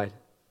crucified."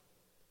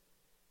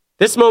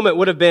 This moment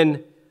would have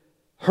been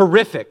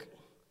horrific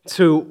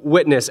to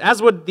witness,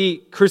 as would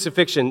the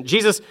crucifixion.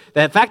 Jesus,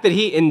 the fact that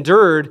he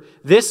endured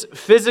this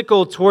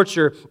physical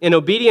torture in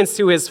obedience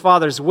to his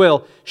Father's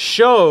will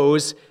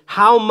shows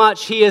how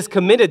much he is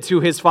committed to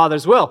his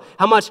Father's will,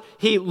 how much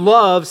he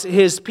loves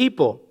his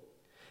people.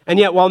 And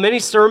yet, while many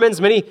sermons,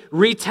 many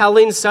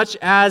retellings, such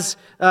as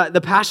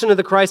the Passion of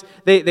the Christ,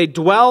 they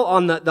dwell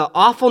on the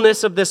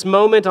awfulness of this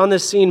moment, on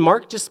this scene,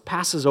 Mark just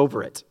passes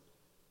over it.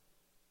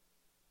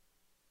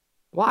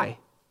 Why?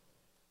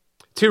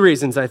 Two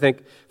reasons, I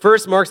think.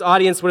 First, Mark's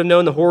audience would have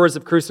known the horrors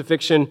of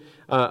crucifixion,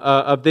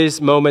 of these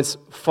moments,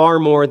 far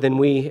more than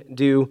we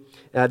do.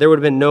 There would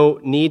have been no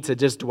need to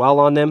just dwell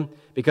on them,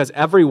 because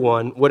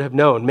everyone would have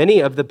known.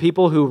 Many of the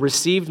people who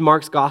received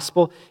Mark's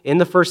gospel in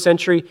the first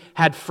century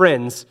had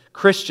friends,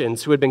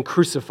 Christians, who had been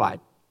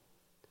crucified.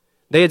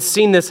 They had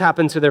seen this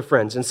happen to their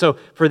friends. And so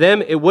for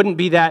them, it wouldn't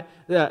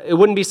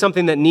be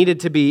something that needed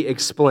to be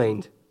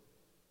explained.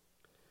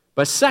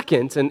 But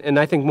second, and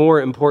I think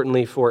more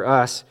importantly for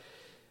us,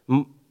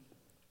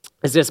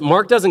 is this: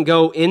 Mark doesn't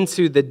go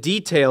into the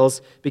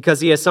details because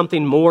he has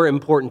something more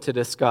important to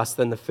discuss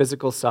than the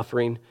physical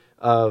suffering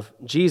of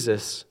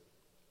Jesus.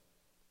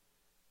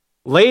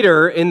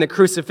 Later in the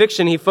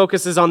crucifixion, he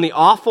focuses on the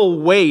awful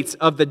weight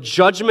of the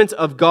judgment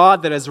of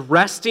God that is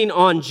resting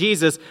on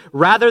Jesus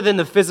rather than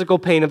the physical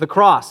pain of the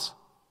cross.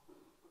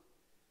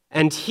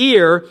 And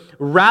here,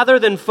 rather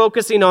than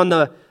focusing on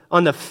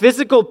the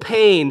physical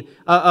pain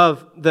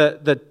of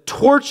the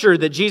torture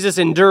that Jesus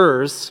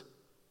endures,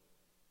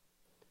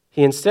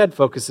 he instead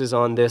focuses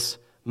on this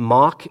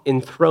mock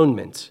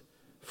enthronement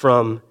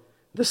from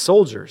the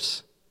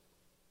soldiers.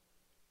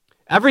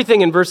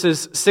 Everything in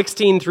verses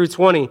 16 through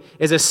 20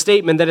 is a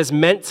statement that is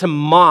meant to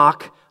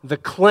mock the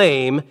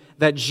claim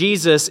that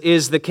Jesus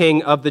is the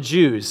King of the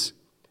Jews.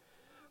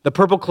 The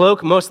purple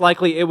cloak, most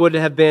likely it would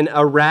have been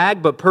a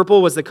rag, but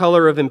purple was the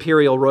color of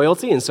imperial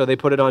royalty, and so they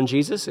put it on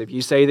Jesus. If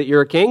you say that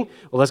you're a king,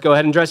 well, let's go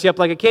ahead and dress you up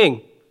like a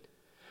king.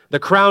 The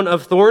crown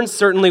of thorns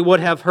certainly would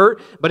have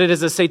hurt, but it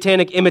is a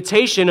satanic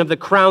imitation of the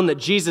crown that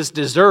Jesus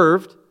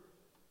deserved.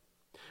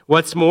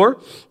 What's more,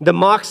 the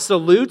mock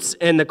salutes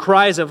and the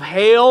cries of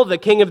 "Hail, the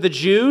King of the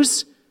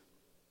Jews,"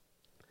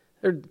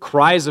 they're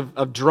cries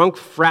of drunk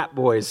frat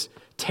boys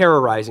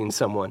terrorizing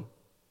someone.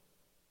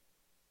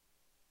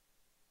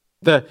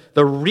 The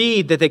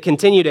reed that they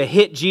continue to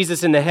hit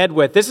Jesus in the head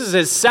with, this is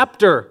his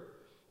scepter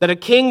that a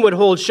king would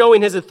hold,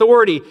 showing his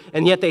authority,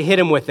 and yet they hit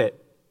him with it.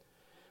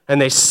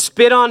 And they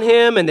spit on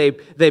him, and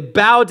they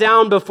bow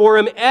down before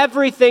him.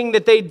 Everything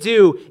that they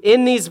do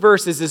in these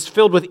verses is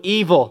filled with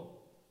evil.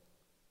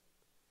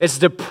 It's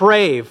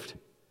depraved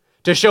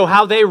to show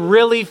how they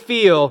really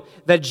feel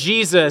that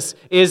Jesus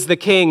is the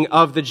King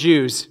of the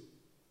Jews.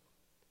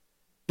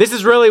 This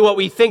is really what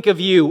we think of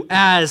you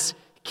as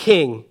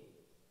king.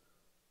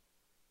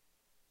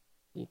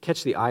 You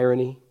catch the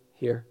irony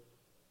here?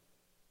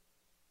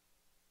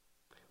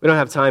 We don't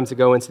have time to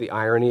go into the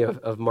irony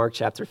of Mark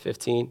chapter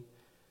 15.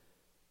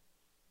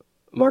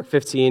 Mark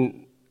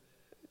 15,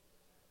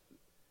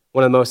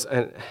 one of the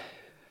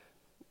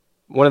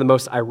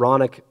most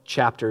ironic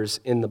chapters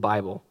in the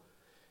Bible.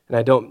 And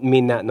I don't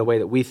mean that in the way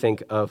that we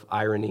think of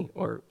irony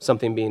or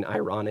something being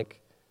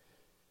ironic.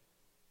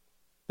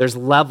 There's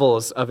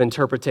levels of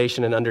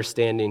interpretation and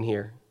understanding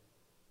here.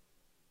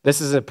 This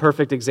is a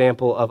perfect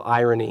example of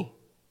irony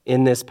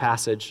in this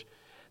passage,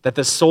 that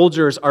the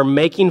soldiers are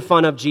making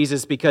fun of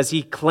Jesus because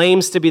he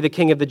claims to be the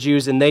King of the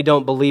Jews and they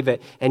don't believe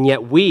it. And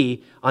yet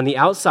we, on the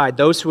outside,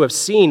 those who have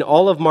seen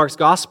all of Mark's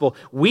gospel,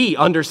 we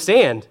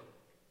understand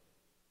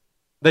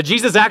that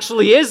Jesus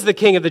actually is the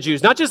King of the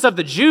Jews. Not just of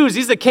the Jews,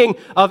 he's the King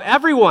of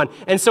everyone.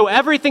 And so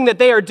everything that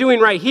they are doing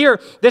right here,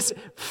 this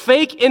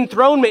fake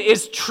enthronement,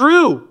 is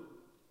true.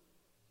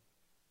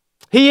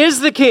 He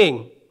is the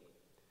King.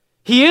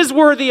 He is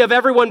worthy of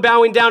everyone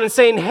bowing down and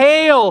saying,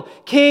 "Hail,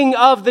 King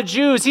of the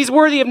Jews." He's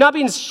worthy of not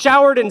being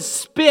showered in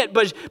spit,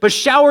 but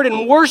showered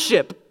in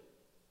worship.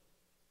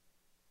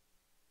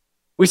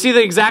 We see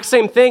the exact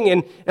same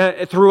thing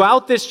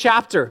throughout this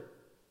chapter.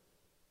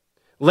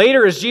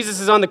 Later, as Jesus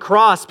is on the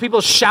cross, people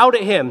shout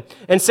at him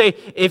and say,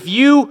 if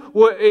you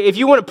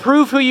want to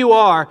prove who you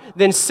are,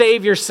 then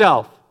save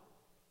yourself.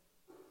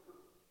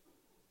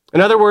 In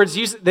other words,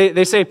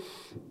 they say,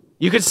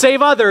 you could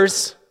save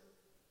others,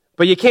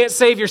 but you can't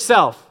save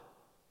yourself.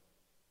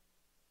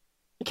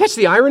 You catch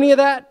the irony of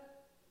that?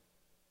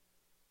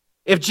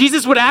 If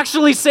Jesus would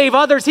actually save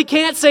others, he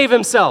can't save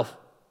himself.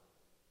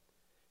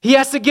 He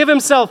has to give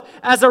himself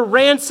as a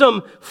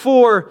ransom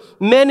for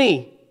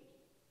many.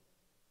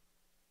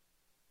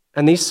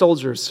 And these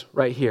soldiers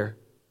right here,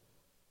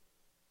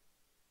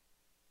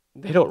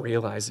 they don't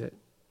realize it.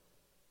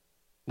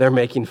 They're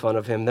making fun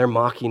of him. They're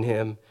mocking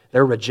him.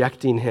 They're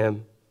rejecting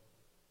him.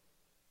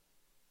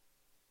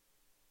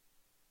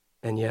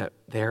 And yet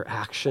their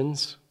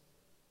actions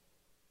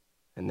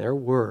and their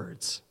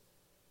words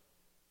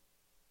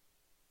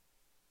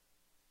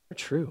are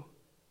true.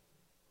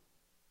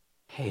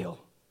 Hail,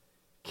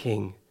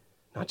 King,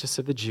 not just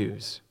of the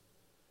Jews,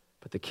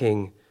 but the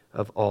King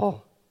of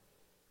all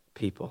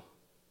people.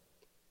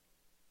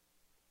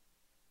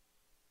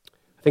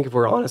 I think if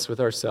we're honest with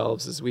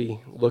ourselves as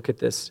we look at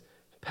this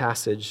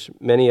passage,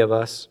 many of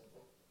us,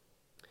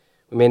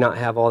 we may not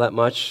have all that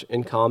much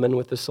in common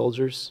with the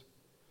soldiers.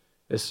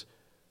 This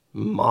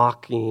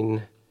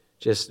mocking,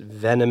 just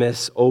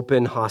venomous,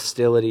 open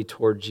hostility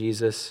toward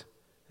Jesus.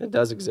 It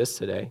does exist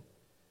today.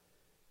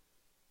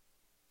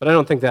 But I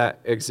don't think that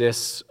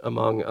exists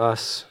among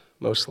us,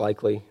 most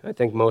likely. I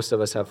think most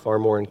of us have far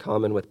more in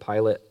common with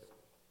Pilate.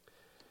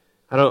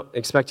 I don't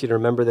expect you to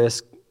remember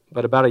this,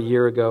 but about a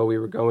year ago, we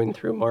were going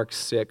through Mark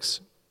 6.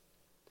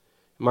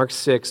 Mark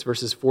 6,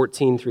 verses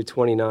 14 through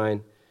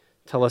 29,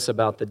 tell us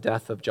about the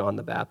death of John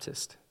the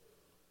Baptist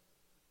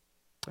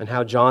and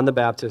how John the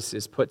Baptist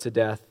is put to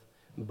death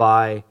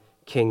by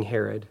King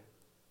Herod.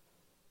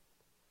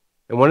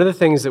 And one of the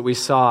things that we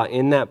saw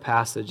in that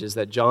passage is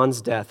that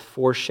John's death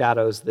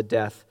foreshadows the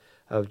death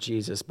of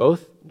Jesus.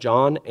 Both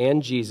John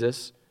and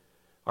Jesus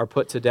are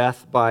put to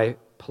death by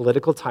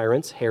political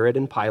tyrants, Herod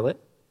and Pilate.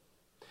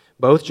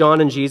 Both John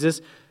and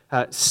Jesus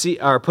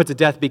are put to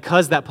death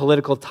because that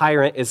political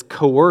tyrant is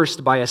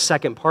coerced by a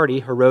second party,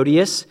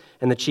 Herodias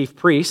and the chief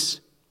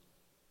priests.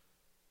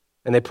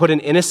 And they put an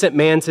innocent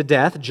man to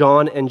death,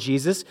 John and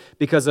Jesus,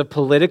 because of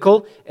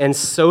political and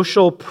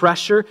social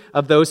pressure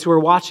of those who are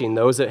watching,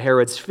 those at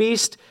Herod's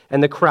feast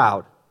and the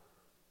crowd.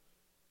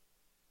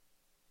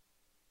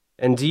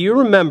 And do you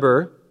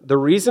remember the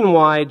reason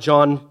why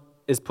John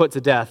is put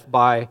to death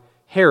by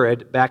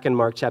Herod back in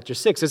Mark chapter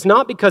 6? It's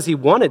not because he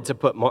wanted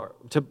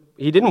to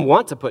he didn't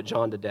want to put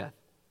John to death.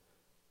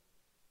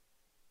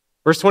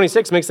 Verse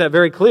 26 makes that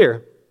very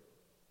clear.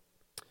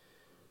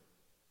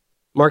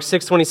 Mark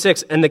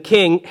 6:26, and the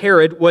king,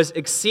 Herod, was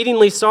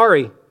exceedingly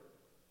sorry.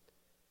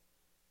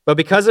 But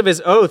because of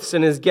his oaths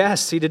and his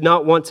guests, he did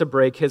not want to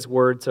break his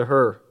word to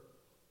her.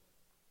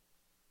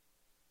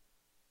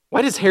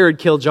 Why does Herod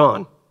kill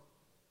John?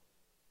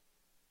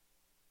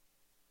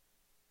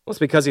 Well, it's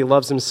because he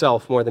loves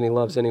himself more than he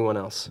loves anyone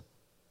else.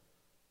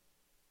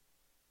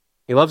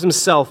 He loves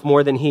himself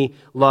more than he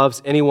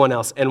loves anyone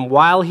else. And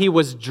while he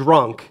was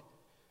drunk,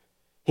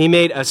 he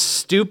made a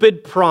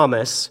stupid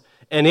promise,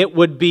 and it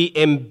would be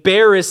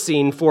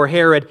embarrassing for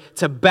Herod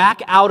to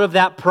back out of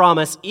that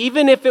promise,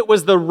 even if it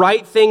was the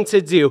right thing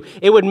to do.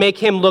 It would make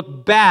him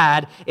look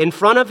bad in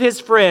front of his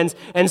friends,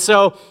 and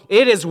so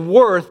it is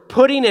worth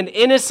putting an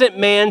innocent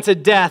man to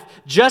death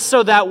just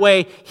so that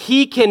way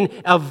he can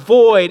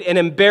avoid an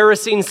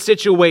embarrassing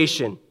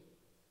situation.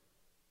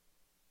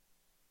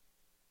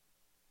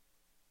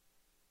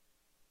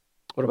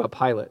 What about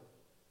Pilate?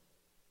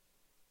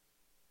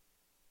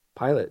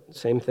 Pilate,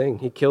 same thing.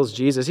 He kills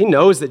Jesus. He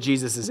knows that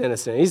Jesus is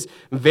innocent. He's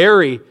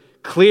very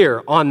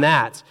clear on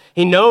that.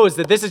 He knows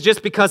that this is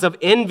just because of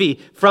envy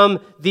from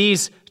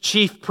these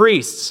chief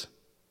priests.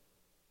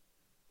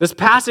 This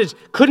passage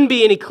couldn't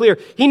be any clearer.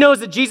 He knows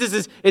that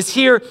Jesus is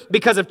here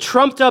because of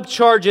trumped up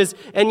charges,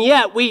 and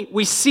yet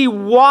we see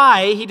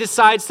why he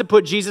decides to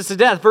put Jesus to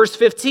death. Verse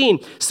 15,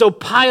 so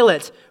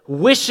Pilate,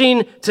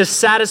 wishing to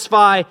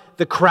satisfy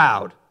the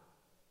crowd.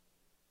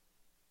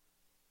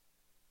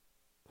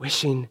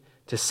 Wishing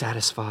to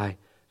satisfy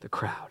the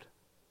crowd.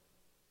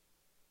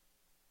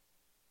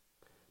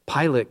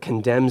 Pilate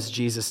condemns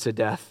Jesus to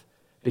death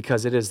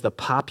because it is the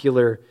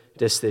popular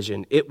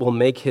decision. It will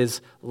make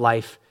his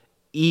life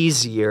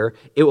easier.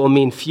 It will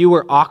mean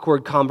fewer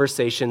awkward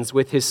conversations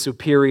with his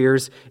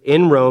superiors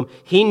in Rome.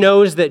 He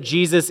knows that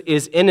Jesus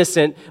is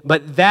innocent,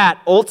 but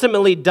that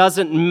ultimately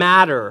doesn't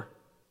matter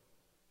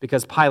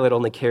because Pilate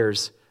only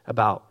cares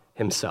about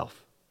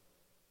himself.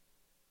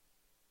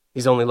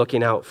 He's only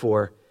looking out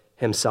for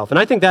himself. And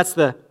I think that's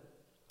the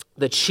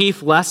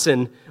chief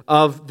lesson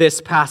of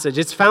this passage.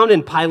 It's found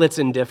in Pilate's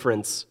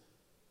indifference.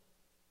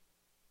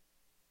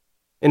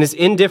 In his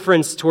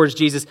indifference towards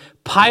Jesus,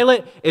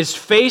 Pilate is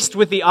faced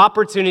with the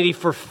opportunity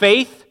for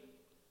faith,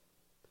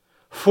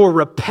 for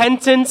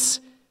repentance,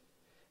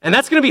 and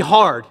that's going to be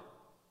hard.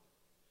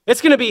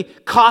 It's going to be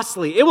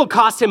costly. It will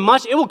cost him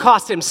much. It will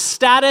cost him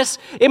status.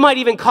 It might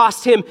even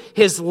cost him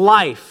his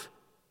life.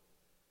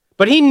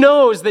 But he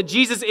knows that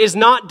Jesus is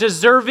not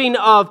deserving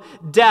of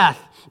death.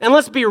 And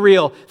let's be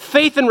real,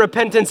 faith and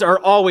repentance are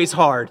always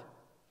hard.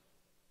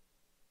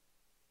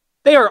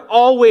 They are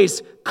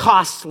always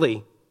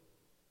costly.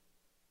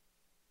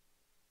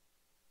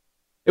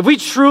 If we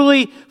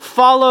truly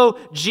follow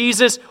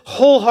Jesus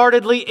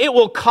wholeheartedly, it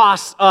will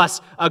cost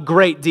us a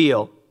great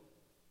deal.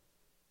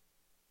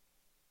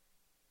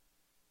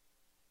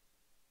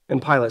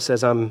 And Pilate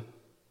says, I'm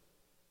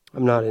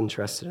not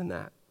interested in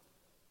that.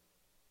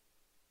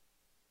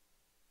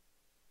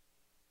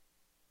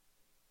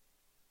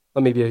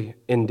 Let me be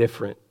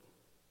indifferent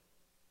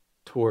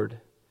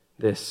toward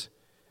this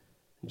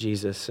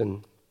Jesus.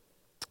 And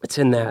it's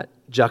in that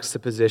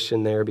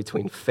juxtaposition there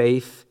between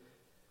faith,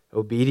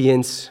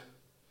 obedience,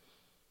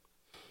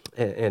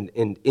 and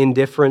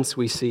indifference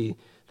we see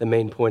the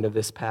main point of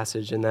this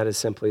passage, and that is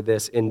simply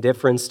this.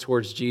 Indifference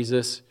towards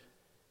Jesus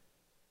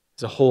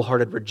is a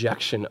wholehearted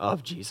rejection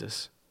of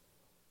Jesus.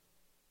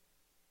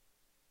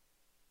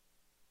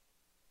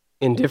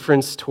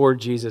 Indifference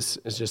toward Jesus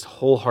is just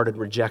wholehearted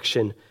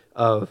rejection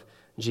of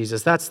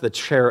Jesus. That's the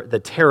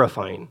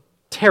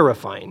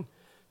terrifying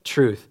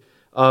truth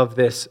of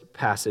this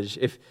passage.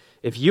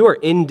 If you are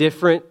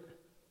indifferent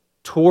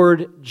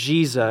toward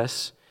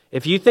Jesus,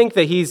 if you think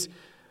that he's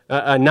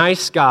a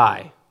nice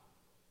guy,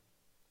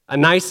 a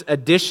nice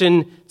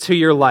addition to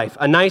your life,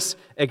 a nice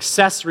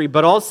accessory,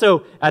 but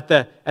also at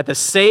the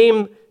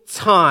same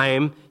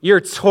time, you're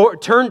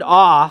turned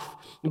off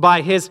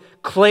by his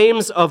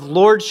claims of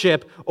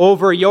lordship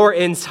over your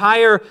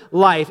entire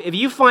life. If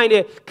you find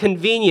it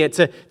convenient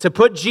to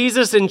put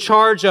Jesus in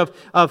charge of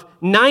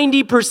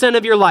 90%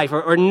 of your life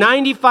or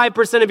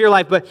 95% of your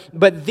life,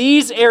 but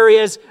these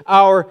areas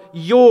are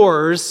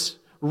yours,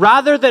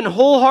 rather than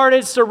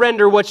wholehearted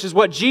surrender, which is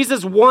what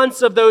Jesus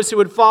wants of those who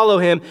would follow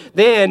him,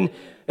 then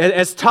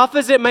As tough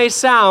as it may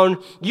sound,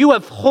 you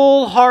have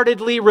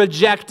wholeheartedly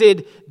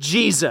rejected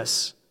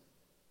Jesus.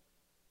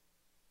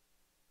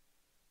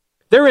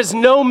 There is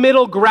no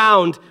middle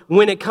ground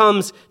when it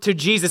comes to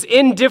Jesus.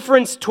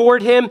 Indifference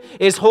toward him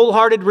is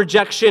wholehearted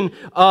rejection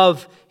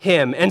of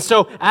him. And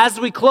so as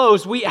we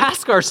close, we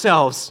ask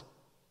ourselves,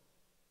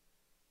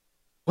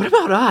 what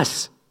about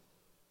us?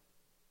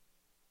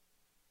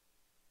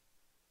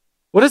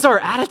 What is our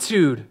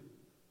attitude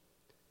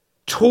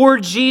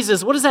toward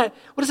Jesus? What does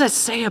that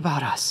say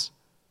about us?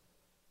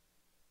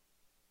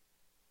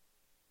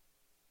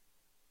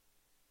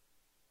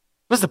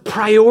 What is the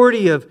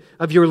priority of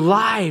your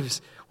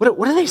lives? What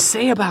do they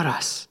say about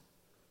us?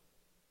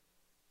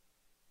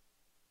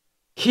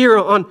 Here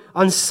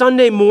on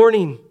Sunday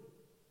morning,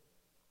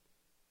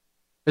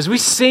 as we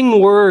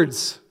sing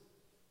words,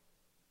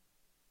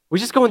 we're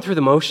just going through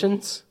the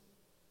motions,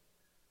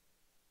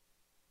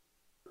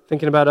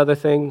 thinking about other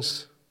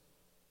things,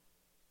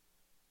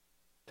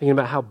 thinking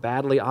about how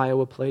badly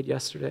Iowa played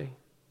yesterday,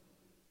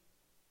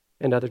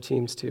 and other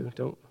teams too.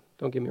 Don't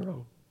get me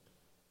wrong.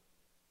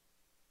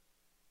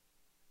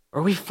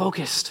 Are we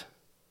focused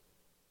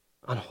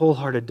on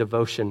wholehearted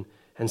devotion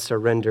and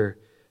surrender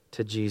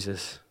to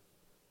Jesus?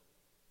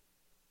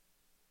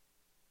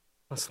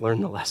 Let's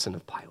learn the lesson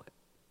of Pilate.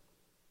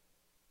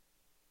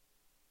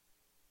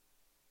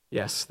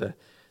 Yes, the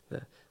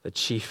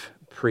chief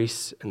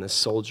priests and the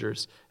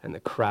soldiers and the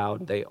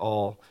crowd, they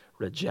all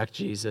reject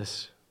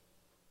Jesus.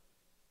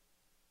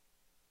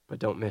 But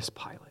don't miss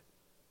Pilate.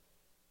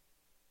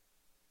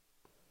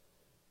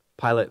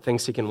 Pilate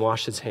thinks he can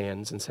wash his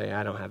hands and say,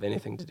 I don't have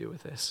anything to do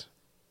with this.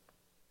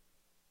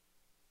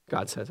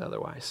 God says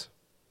otherwise.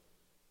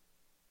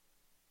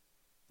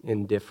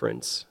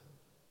 Indifference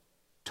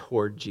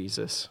toward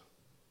Jesus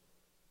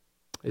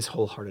is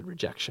wholehearted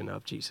rejection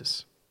of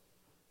Jesus.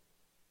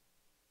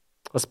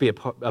 Let's be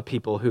a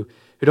people who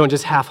don't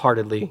just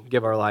half-heartedly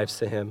give our lives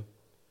to him,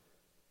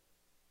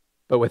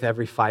 but with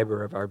every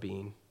fiber of our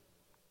being,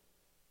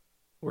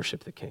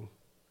 worship the King.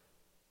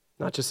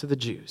 Not just of the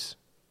Jews,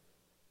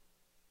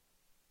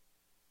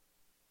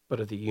 but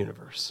of the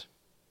universe.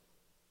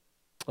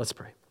 Let's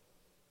pray.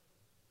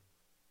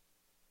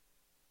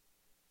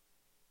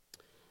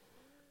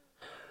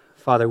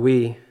 Father,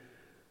 we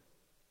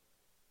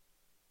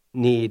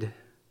need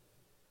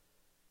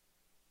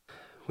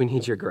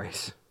your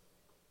grace.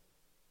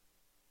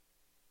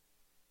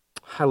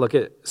 I look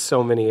at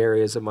so many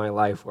areas of my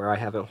life where I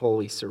haven't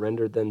wholly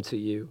surrendered them to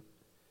you.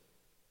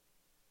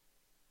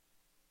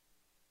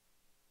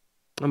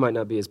 I might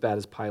not be as bad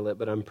as Pilate,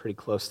 but I'm pretty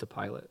close to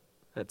Pilate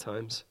at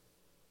times.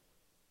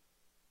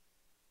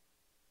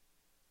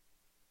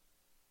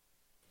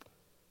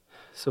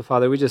 So,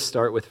 Father, we just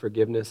start with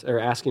forgiveness, or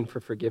asking for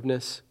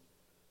forgiveness.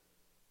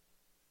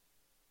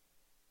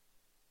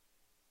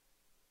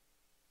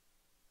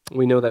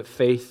 We know that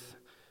faith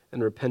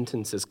and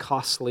repentance is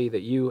costly,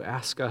 that you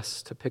ask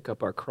us to pick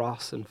up our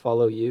cross and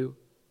follow you.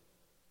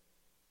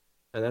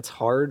 And that's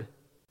hard.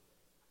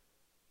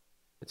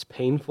 It's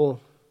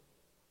painful.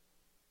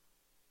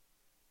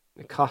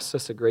 It costs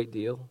us a great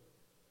deal.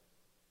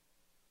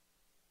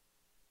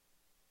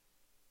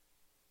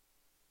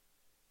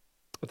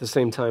 At the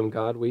same time,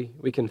 God, we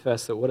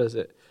confess that what does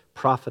it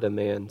profit a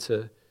man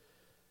to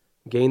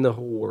gain the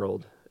whole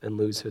world and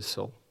lose his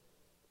soul?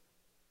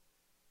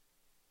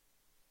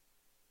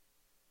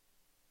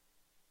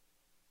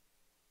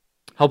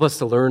 Help us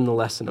to learn the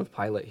lesson of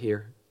Pilate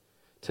here,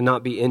 to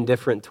not be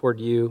indifferent toward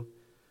you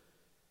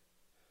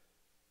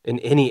in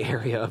any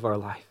area of our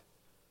life.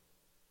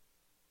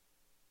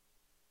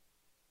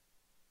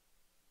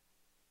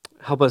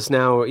 Help us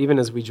now, even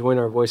as we join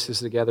our voices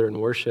together in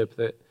worship,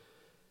 that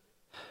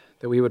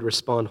we would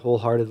respond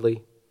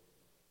wholeheartedly,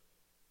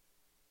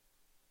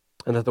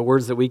 and that the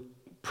words that we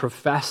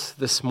profess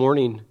this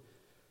morning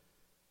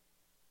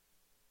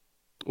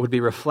would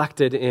be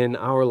reflected in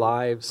our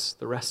lives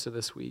the rest of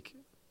this week.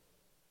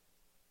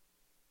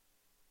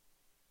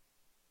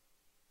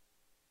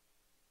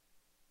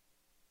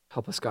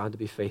 Help us, God, to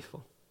be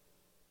faithful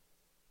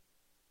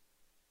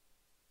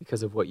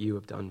because of what you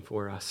have done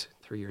for us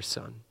through your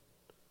Son,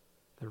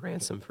 the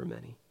ransom for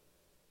many.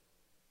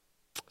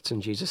 It's in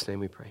Jesus' name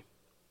we pray.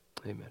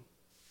 Amen.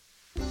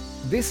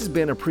 This has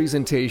been a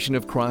presentation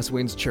of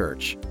CrossWinds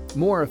Church.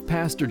 More of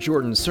Pastor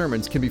Jordan's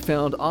sermons can be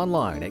found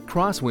online at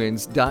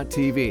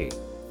crosswinds.tv.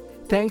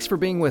 Thanks for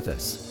being with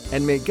us,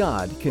 and may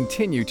God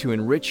continue to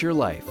enrich your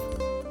life.